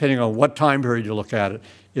 depending on what time period you look at it,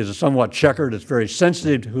 is somewhat checkered. It's very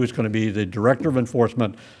sensitive to who's going to be the director of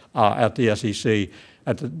enforcement at the SEC.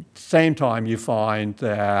 At the same time, you find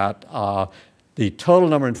that the total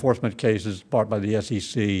number of enforcement cases brought by the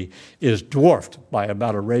SEC is dwarfed by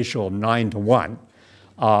about a ratio of 9 to 1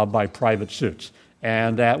 by private suits.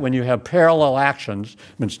 And that when you have parallel actions,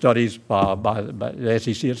 in studies by the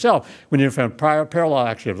SEC itself, when you have parallel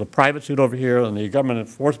actions, you have the private suit over here and the government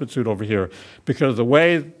enforcement suit over here, because the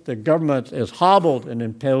way the government is hobbled in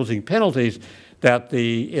imposing penalties, that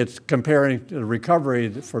it's comparing the recovery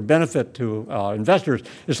for benefit to investors,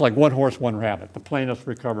 it's like one horse, one rabbit. The plaintiffs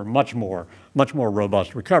recover much more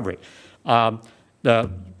robust recovery.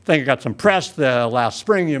 The thing that got some press last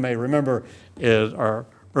spring, you may remember, is our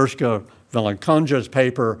Erska Velankonja's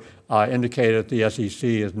paper indicated the SEC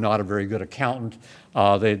is not a very good accountant.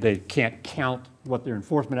 They can't count what their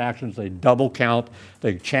enforcement actions, they double count,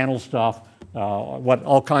 they channel stuff,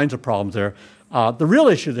 all kinds of problems there. The real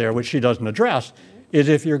issue there, which she doesn't address, is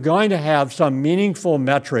if you're going to have some meaningful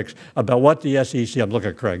metrics about what the SEC, I'm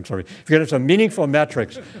looking at Craig, sorry. If you're going to have some meaningful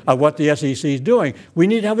metrics of what the SEC is doing, we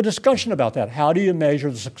need to have a discussion about that. How do you measure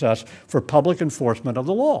the success for public enforcement of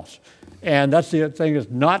the laws? And that's the thing is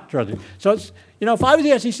not trusted. So it's, you know, if I was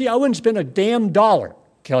the SEC, I wouldn't spend a damn dollar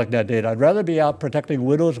collecting that data. I'd rather be out protecting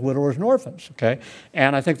widows, widowers, and orphans, okay?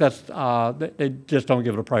 And I think that's, they just don't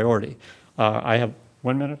give it a priority. I have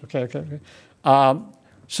 1 minute, okay.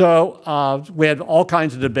 So we had all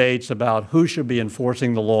kinds of debates about who should be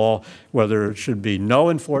enforcing the law, whether it should be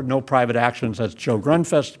no private actions, that's Joe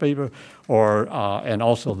Grunfest's paper, or, and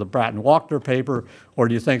also the Bratton Walker paper, or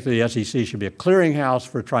do you think the SEC should be a clearinghouse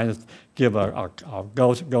for trying to give a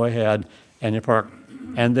go ahead and your part?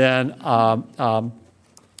 And then the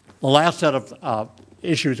last set of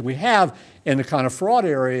issues we have in the kind of fraud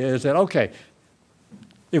area is that, okay,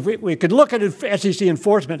 if we could look at SEC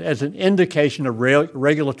enforcement as an indication of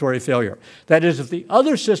regulatory failure. That is, if the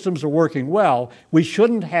other systems are working well, we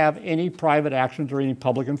shouldn't have any private actions or any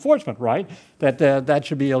public enforcement, right? That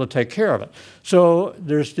should be able to take care of it. So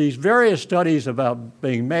there's these various studies about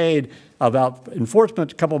being made about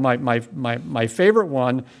enforcement. A couple of my favorite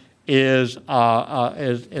one is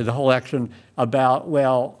the whole action about,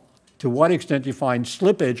 well, to what extent you find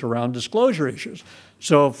slippage around disclosure issues.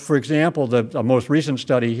 So, for example, the most recent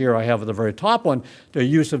study here I have at the very top one, the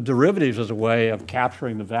use of derivatives as a way of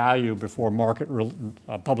capturing the value before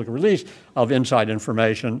public release of inside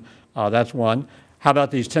information. That's one. How about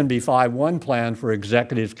these 10b5-1 plans where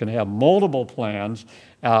executives can have multiple plans,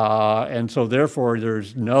 and so therefore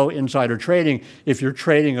there's no insider trading if your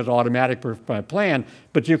trading is automatic per plan,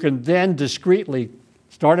 but you can then discreetly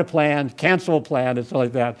start a plan, cancel a plan, and stuff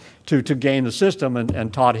like that to gain the system,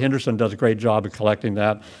 and Todd Henderson does a great job of collecting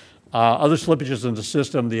that. Other slippages in the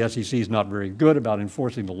system, the SEC is not very good about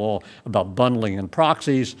enforcing the law about bundling and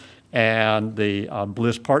proxies, and the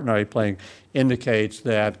Bliss partner playing indicates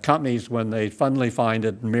that companies, when they finally find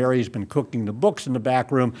that Mary's been cooking the books in the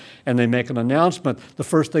back room and they make an announcement, the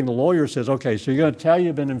first thing the lawyer says, okay, so you're going to tell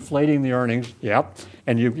you've been inflating the earnings, yep,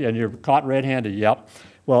 and you're caught red-handed, yep.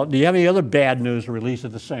 Well, do you have any other bad news to release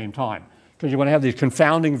at the same time? because you want to have these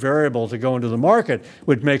confounding variables that go into the market,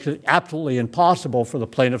 which makes it absolutely impossible for the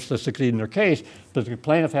plaintiffs to succeed in their case, because the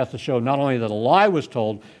plaintiff has to show not only that a lie was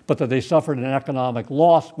told, but that they suffered an economic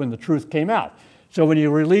loss when the truth came out. So when you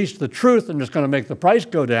release the truth and it's going to make the price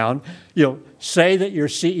go down, say that your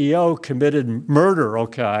CEO committed murder,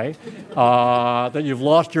 okay, that you've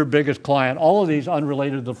lost your biggest client, all of these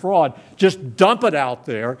unrelated to fraud, just dump it out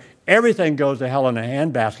there. Everything goes to hell in a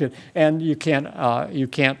handbasket, and you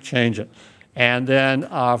can't change it. And then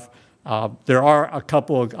there are a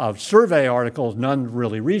couple of survey articles, none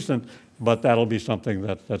really recent, but that'll be something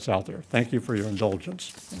that's out there. Thank you for your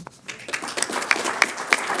indulgence.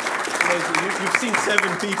 You've seen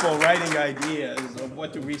 7 people writing ideas of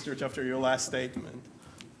what to research after your last statement.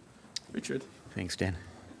 Richard. Thanks, Dan.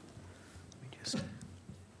 Let me just...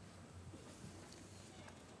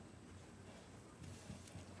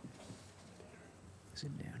 Is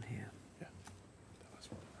it down here? Yeah.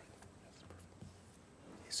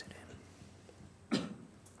 Is it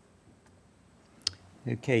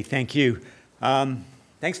in? Okay, thank you.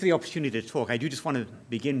 Thanks for the opportunity to talk. I do just want to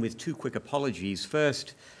begin with 2 quick apologies.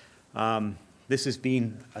 First, this has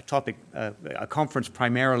been a topic, a conference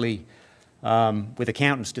primarily with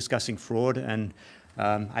accountants discussing fraud, and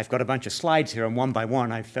I've got a bunch of slides here, and one by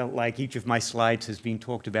one I felt like each of my slides has been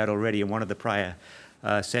talked about already in one of the prior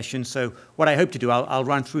sessions. So what I hope to do, I'll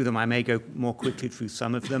run through them. I may go more quickly through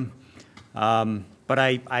some of them, but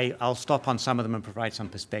I'll stop on some of them and provide some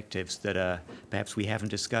perspectives that perhaps we haven't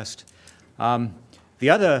discussed. The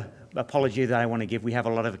other apology that I want to give, we have a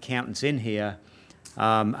lot of accountants in here,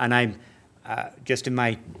 and I'm just in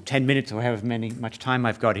my 10 minutes or however much time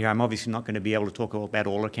I've got here, I'm obviously not going to be able to talk about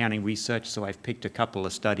all accounting research, so I've picked a couple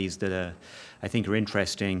of studies that I think are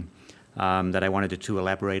interesting that I wanted to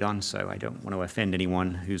elaborate on, so I don't want to offend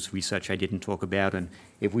anyone whose research I didn't talk about, and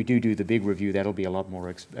if we do the big review, that'll be a lot more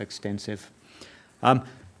extensive.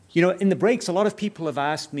 In the breaks, a lot of people have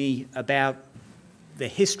asked me about the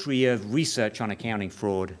history of research on accounting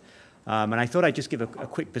fraud. And I thought I'd just give a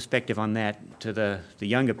quick perspective on that to the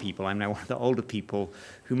younger people. I'm now one of the older people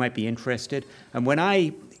who might be interested. And when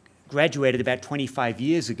I graduated about 25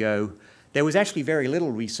 years ago, there was actually very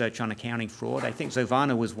little research on accounting fraud. I think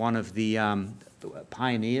Zovana was one of the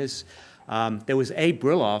pioneers. There was Abe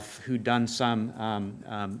Brilloff who'd done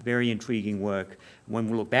some very intriguing work. When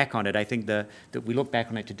we look back on it, I think that we look back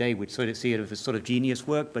on it today, we'd sort of see it as sort of genius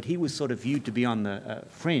work, but he was sort of viewed to be on the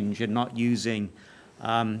fringe and not using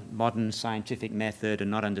modern scientific method and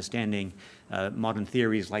not understanding modern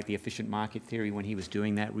theories like the efficient market theory when he was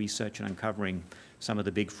doing that research and uncovering some of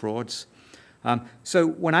the big frauds. So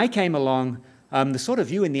when I came along, the sort of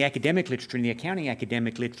view in the academic literature, in the accounting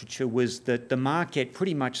academic literature, was that the market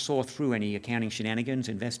pretty much saw through any accounting shenanigans.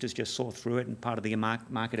 Investors just saw through it, and part of the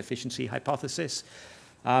market efficiency hypothesis.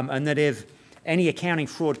 And that if any accounting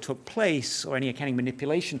fraud took place or any accounting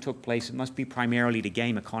manipulation took place, it must be primarily to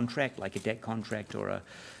game a contract, like a debt contract or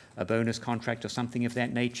a bonus contract or something of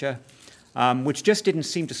that nature, which just didn't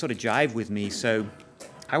seem to sort of jive with me. So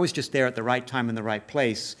I was just there at the right time in the right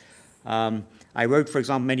place. I wrote, for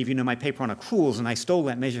example, many of you know my paper on accruals, and I stole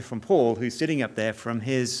that measure from Paul, who's sitting up there, from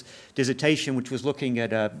his dissertation, which was looking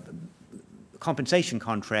at compensation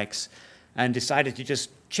contracts, and decided to just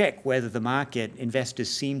check whether the market investors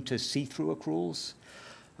seemed to see through accruals.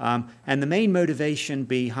 And the main motivation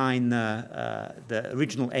behind the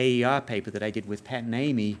original AER paper that I did with Pat and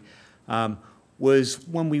Amy was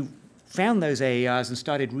when we found those AERs and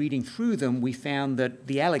started reading through them, we found that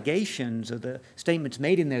the allegations or the statements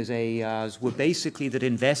made in those AERs were basically that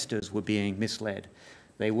investors were being misled.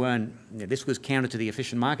 They weren't, this was counter to the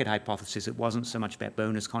efficient market hypothesis. It wasn't so much about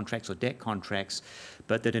bonus contracts or debt contracts,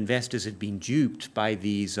 but that investors had been duped by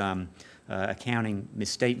these accounting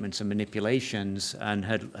misstatements and manipulations and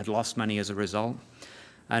had lost money as a result.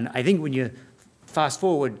 And I think when you fast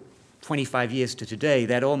forward 25 years to today,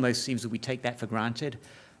 that almost seems that we take that for granted.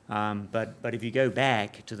 But if you go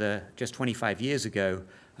back to just 25 years ago,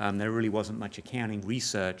 there really wasn't much accounting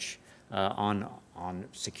research on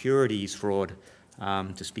securities fraud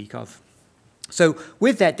to speak of. So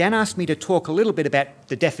with that, Dan asked me to talk a little bit about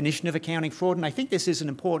the definition of accounting fraud, and I think this is an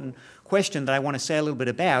important question that I want to say a little bit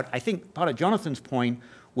about. I think part of Jonathan's point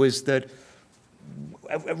was that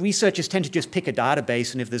researchers tend to just pick a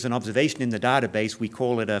database, and if there's an observation in the database, we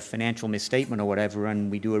call it a financial misstatement or whatever,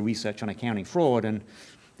 and we do a research on accounting fraud, and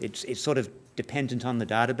it's sort of dependent on the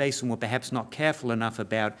database, and we're perhaps not careful enough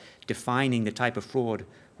about defining the type of fraud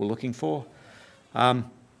we're looking for.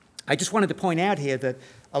 I just wanted to point out here that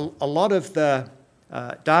a lot of the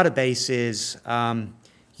databases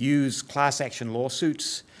use class action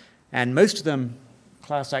lawsuits, and most of them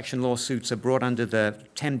class action lawsuits are brought under the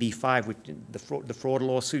 10b-5, which, the fraud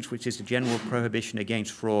lawsuits, which is the general prohibition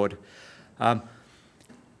against fraud. A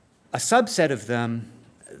subset of them,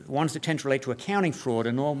 ones that tend to relate to accounting fraud,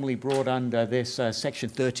 are normally brought under this Section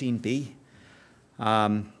 13b.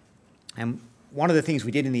 And one of the things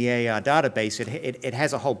we did in the AAR database, it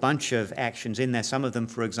has a whole bunch of actions in there. Some of them,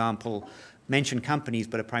 for example, mention companies,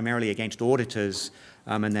 but are primarily against auditors,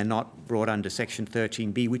 and they're not brought under Section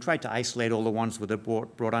 13b. We tried to isolate all the ones that are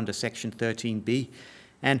brought under Section 13b.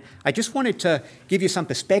 And I just wanted to give you some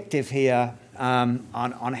perspective here on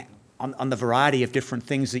the variety of different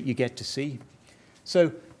things that you get to see.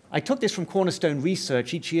 So I took this from Cornerstone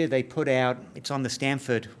Research. Each year they put out, it's on the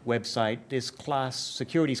Stanford website, this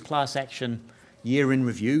securities class action year in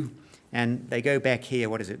review. And they go back here,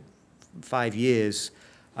 5 years.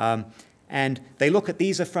 And they look at,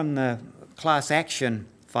 these are from the class action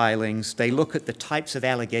filings. They look at the types of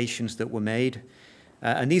allegations that were made.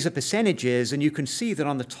 And these are percentages, and you can see that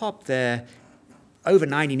on the top there, over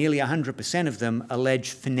 90, nearly 100% of them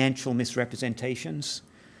allege financial misrepresentations.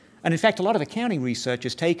 And in fact, a lot of accounting research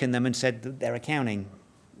has taken them and said that they're accounting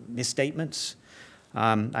misstatements.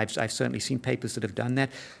 I've certainly seen papers that have done that.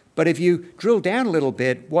 But if you drill down a little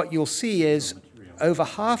bit, what you'll see is over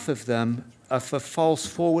half of them are for false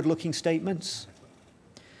forward-looking statements.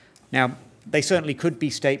 Now, they certainly could be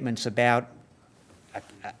statements about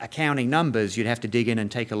accounting numbers. You'd have to dig in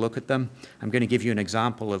and take a look at them. I'm going to give you an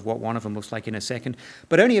example of what one of them looks like in a second.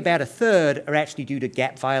 But only about a third are actually due to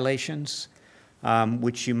GAAP violations,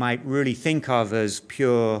 which you might really think of as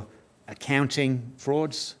pure accounting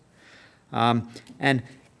frauds. And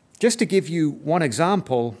just to give you one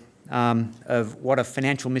example of what a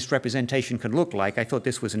financial misrepresentation can look like, I thought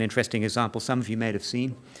this was an interesting example some of you may have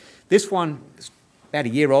seen. This one is about a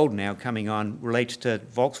year old now, coming on, relates to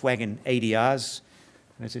Volkswagen ADRs.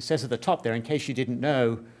 As it says at the top there, in case you didn't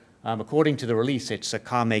know, according to the release, it's a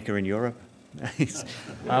car maker in Europe. And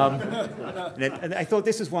I thought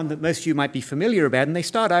this is one that most of you might be familiar about. And they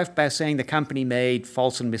start out by saying the company made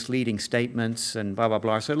false and misleading statements and blah, blah,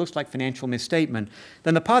 blah. So it looks like financial misstatement.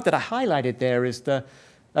 Then the part that I highlighted there is the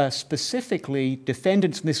specifically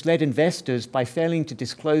defendants misled investors by failing to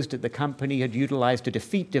disclose that the company had utilized a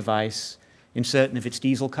defeat device in certain of its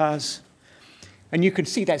diesel cars. And you can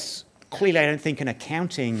see that's clearly, I don't think, an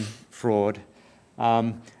accounting fraud.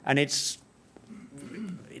 And it's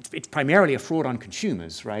primarily a fraud on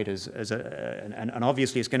consumers, right? And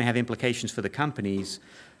obviously it's going to have implications for the companies.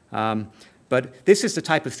 But this is the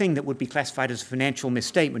type of thing that would be classified as a financial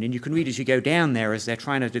misstatement. And you can read as you go down there, as they're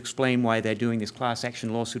trying to explain why they're doing this class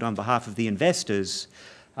action lawsuit on behalf of the investors.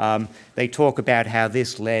 They talk about how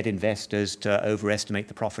this led investors to overestimate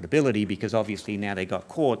the profitability because obviously now they got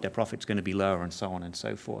caught, their profit's going to be lower and so on and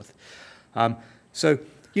so forth. So,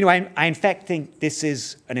 you know, I in fact think this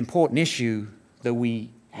is an important issue that we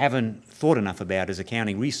haven't thought enough about as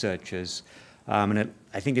accounting researchers.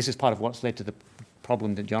 I think this is part of what's led to the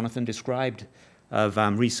problem that Jonathan described of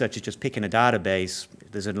researchers just picking a database.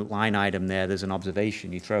 There's a line item there, there's an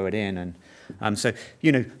observation, you throw it in. And so,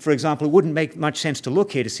 you know, for example, it wouldn't make much sense to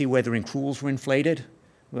look here to see whether accruals were inflated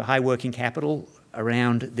with high working capital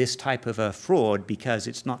around this type of a fraud because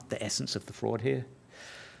it's not the essence of the fraud here.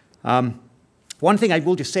 One thing I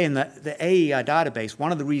will just say in the AER database,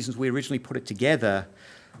 one of the reasons we originally put it together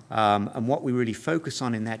and what we really focus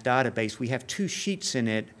on in that database, we have 2 sheets in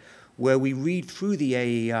it where we read through the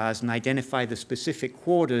AERs and identify the specific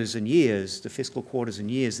quarters and years, the fiscal quarters and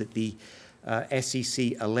years that the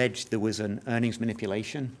SEC alleged there was an earnings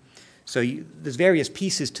manipulation. So there's various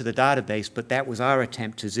pieces to the database, but that was our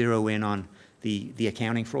attempt to zero in on the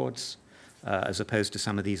accounting frauds as opposed to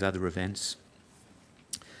some of these other events.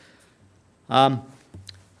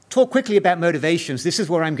 Talk quickly about motivations. This is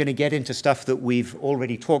where I'm going to get into stuff that we've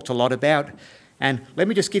already talked a lot about. And let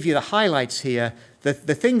me just give you the highlights here. The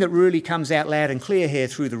thing that really comes out loud and clear here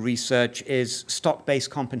through the research is stock-based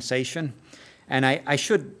compensation. And I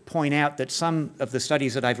should point out that some of the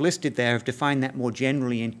studies that I've listed there have defined that more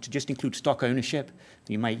generally to just include stock ownership.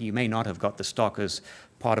 You may not have got the stock as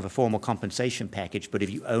part of a formal compensation package, but if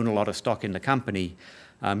you own a lot of stock in the company,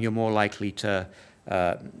 you're more likely to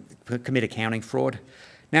commit accounting fraud.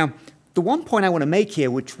 Now, the one point I want to make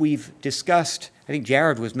here, which we've discussed, I think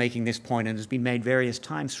Jared was making this point and has been made various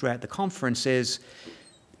times throughout the conference, is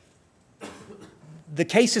the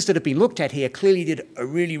cases that have been looked at here clearly did a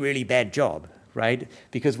really, really bad job, right?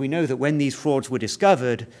 Because we know that when these frauds were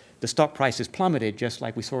discovered, the stock prices plummeted, just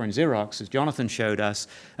like we saw in Xerox, as Jonathan showed us.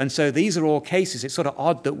 And so these are all cases. It's sort of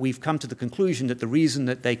odd that we've come to the conclusion that the reason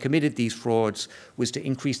that they committed these frauds was to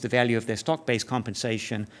increase the value of their stock-based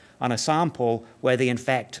compensation on a sample where they, in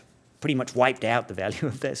fact, pretty much wiped out the value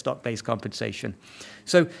of their stock-based compensation.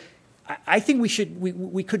 So I think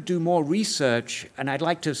we could do more research, and I'd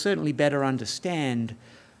like to certainly better understand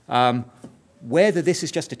whether this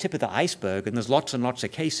is just a tip of the iceberg, and there's lots and lots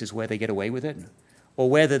of cases where they get away with it, or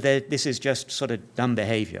whether this is just sort of dumb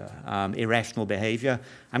behavior, irrational behavior.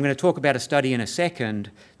 I'm going to talk about a study in a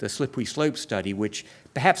second, the slippery slope study, which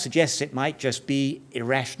perhaps suggests it might just be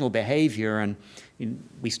irrational behavior, and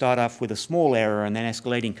we start off with a small error and then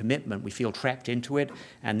escalating commitment. We feel trapped into it,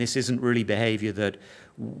 and this isn't really behavior that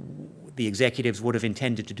the executives would have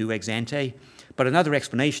intended to do ex ante. But another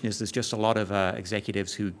explanation is there's just a lot of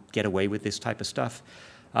executives who get away with this type of stuff.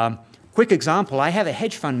 Quick example, I have a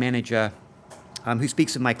hedge fund manager who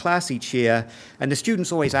speaks in my class each year, and the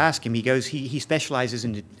students always ask him, he specializes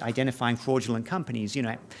in identifying fraudulent companies. You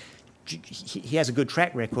know, he has a good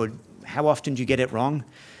track record. How often do you get it wrong?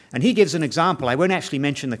 And he gives an example. I won't actually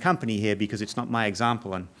mention the company here because it's not my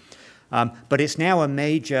example. But it's now a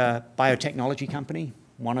major biotechnology company,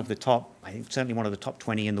 one of the top, I think certainly one of the top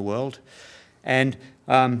 20 in the world. And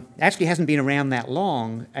actually hasn't been around that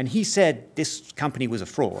long. And he said this company was a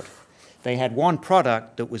fraud. They had one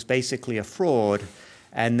product that was basically a fraud,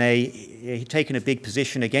 and he'd taken a big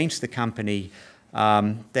position against the company.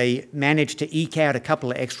 They managed to eke out a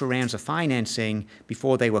couple of extra rounds of financing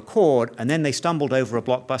before they were caught, and then they stumbled over a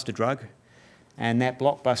blockbuster drug. And that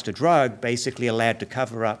blockbuster drug basically allowed to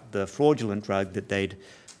cover up the fraudulent drug that they'd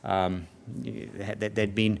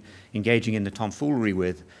been engaging in the tomfoolery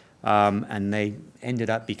with. And they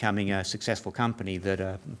ended up becoming a successful company that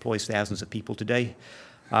employs thousands of people today.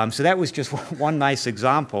 So that was just one nice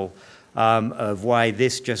example of why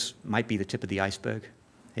this just might be the tip of the iceberg.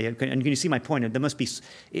 And can you see my point? There must be,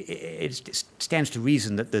 it stands to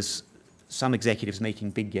reason that there's some executives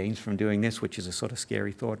making big gains from doing this, which is a sort of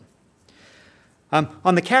scary thought.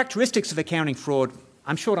 On the characteristics of accounting fraud,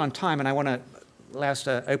 I'm short on time, and I want to allow us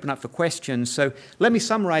to open up for questions. So let me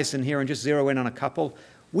summarize them here and just zero in on a couple.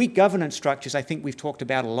 Weak governance structures, I think we've talked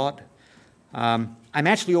about a lot. I'm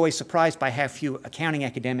actually always surprised by how few accounting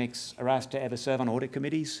academics are asked to ever serve on audit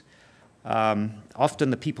committees.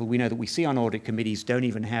 Often the people we know that we see on audit committees don't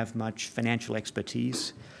even have much financial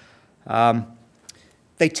expertise.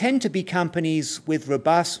 They tend to be companies with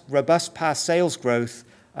robust past sales growth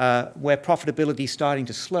where profitability is starting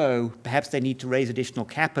to slow. Perhaps they need to raise additional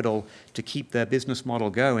capital to keep their business model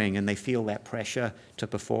going, and they feel that pressure to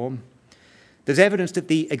perform. There's evidence that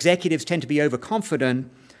the executives tend to be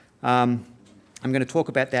overconfident. I'm going to talk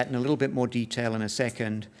about that in a little bit more detail in a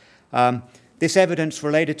second. This evidence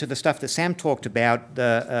related to the stuff that Sam talked about,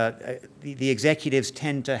 the executives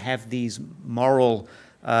tend to have these moral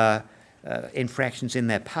infractions in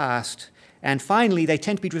their past. And finally, they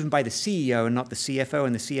tend to be driven by the CEO and not the CFO,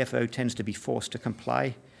 and the CFO tends to be forced to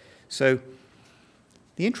comply. So, in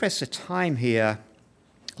the interest of time here,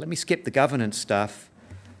 let me skip the governance stuff.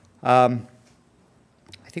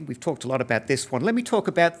 I think we've talked a lot about this one. Let me talk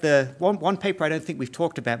about the one paper I don't think we've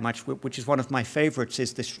talked about much, which is one of my favorites,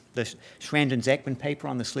 is the Schrandon-Zekman paper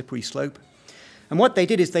on the slippery slope. And what they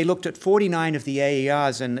did is they looked at 49 of the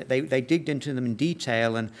AERs, and they digged into them in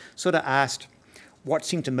detail and sort of asked what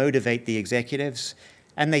seemed to motivate the executives.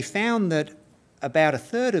 And they found that about a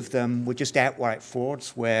third of them were just outright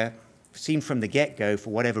frauds, where, seen from the get-go,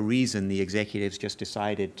 for whatever reason, the executives just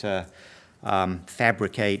decided to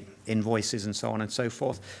fabricate invoices and so on and so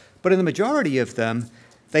forth. But in the majority of them,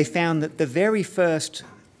 they found that the very first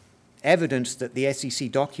evidence that the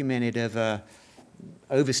SEC documented of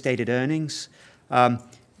overstated earnings,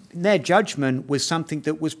 their judgment was something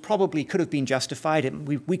that was probably could have been justified.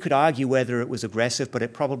 We could argue whether it was aggressive, but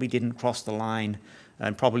it probably didn't cross the line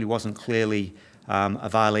and probably wasn't clearly a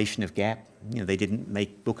violation of GAAP. You know, they didn't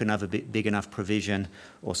book another big enough provision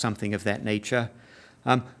or something of that nature.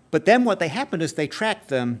 But then what they happened is they tracked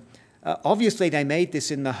them. Obviously, they made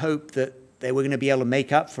this in the hope that they were going to be able to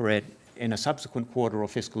make up for it in a subsequent quarter or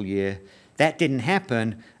fiscal year. That didn't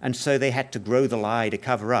happen, and so they had to grow the lie to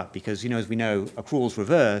cover up because, you know, as we know, accruals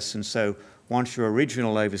reverse, and so once your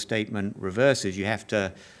original overstatement reverses, you have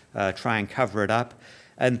to try and cover it up.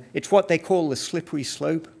 And it's what they call the slippery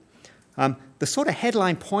slope. The sort of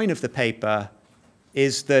headline point of the paper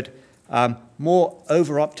is that more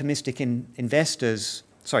over-optimistic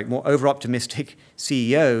more over-optimistic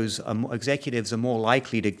CEOs, executives are more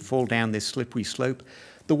likely to fall down this slippery slope.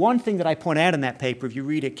 The one thing that I point out in that paper, if you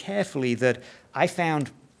read it carefully, that I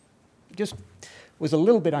found just was a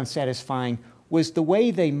little bit unsatisfying, was the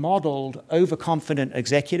way they modeled overconfident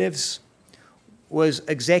executives was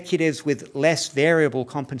executives with less variable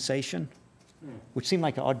compensation. which seemed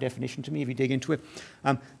like an odd definition to me if you dig into it.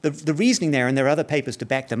 The reasoning there, and there are other papers to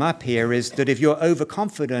back them up here, is that if you're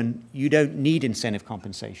overconfident, you don't need incentive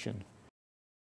compensation.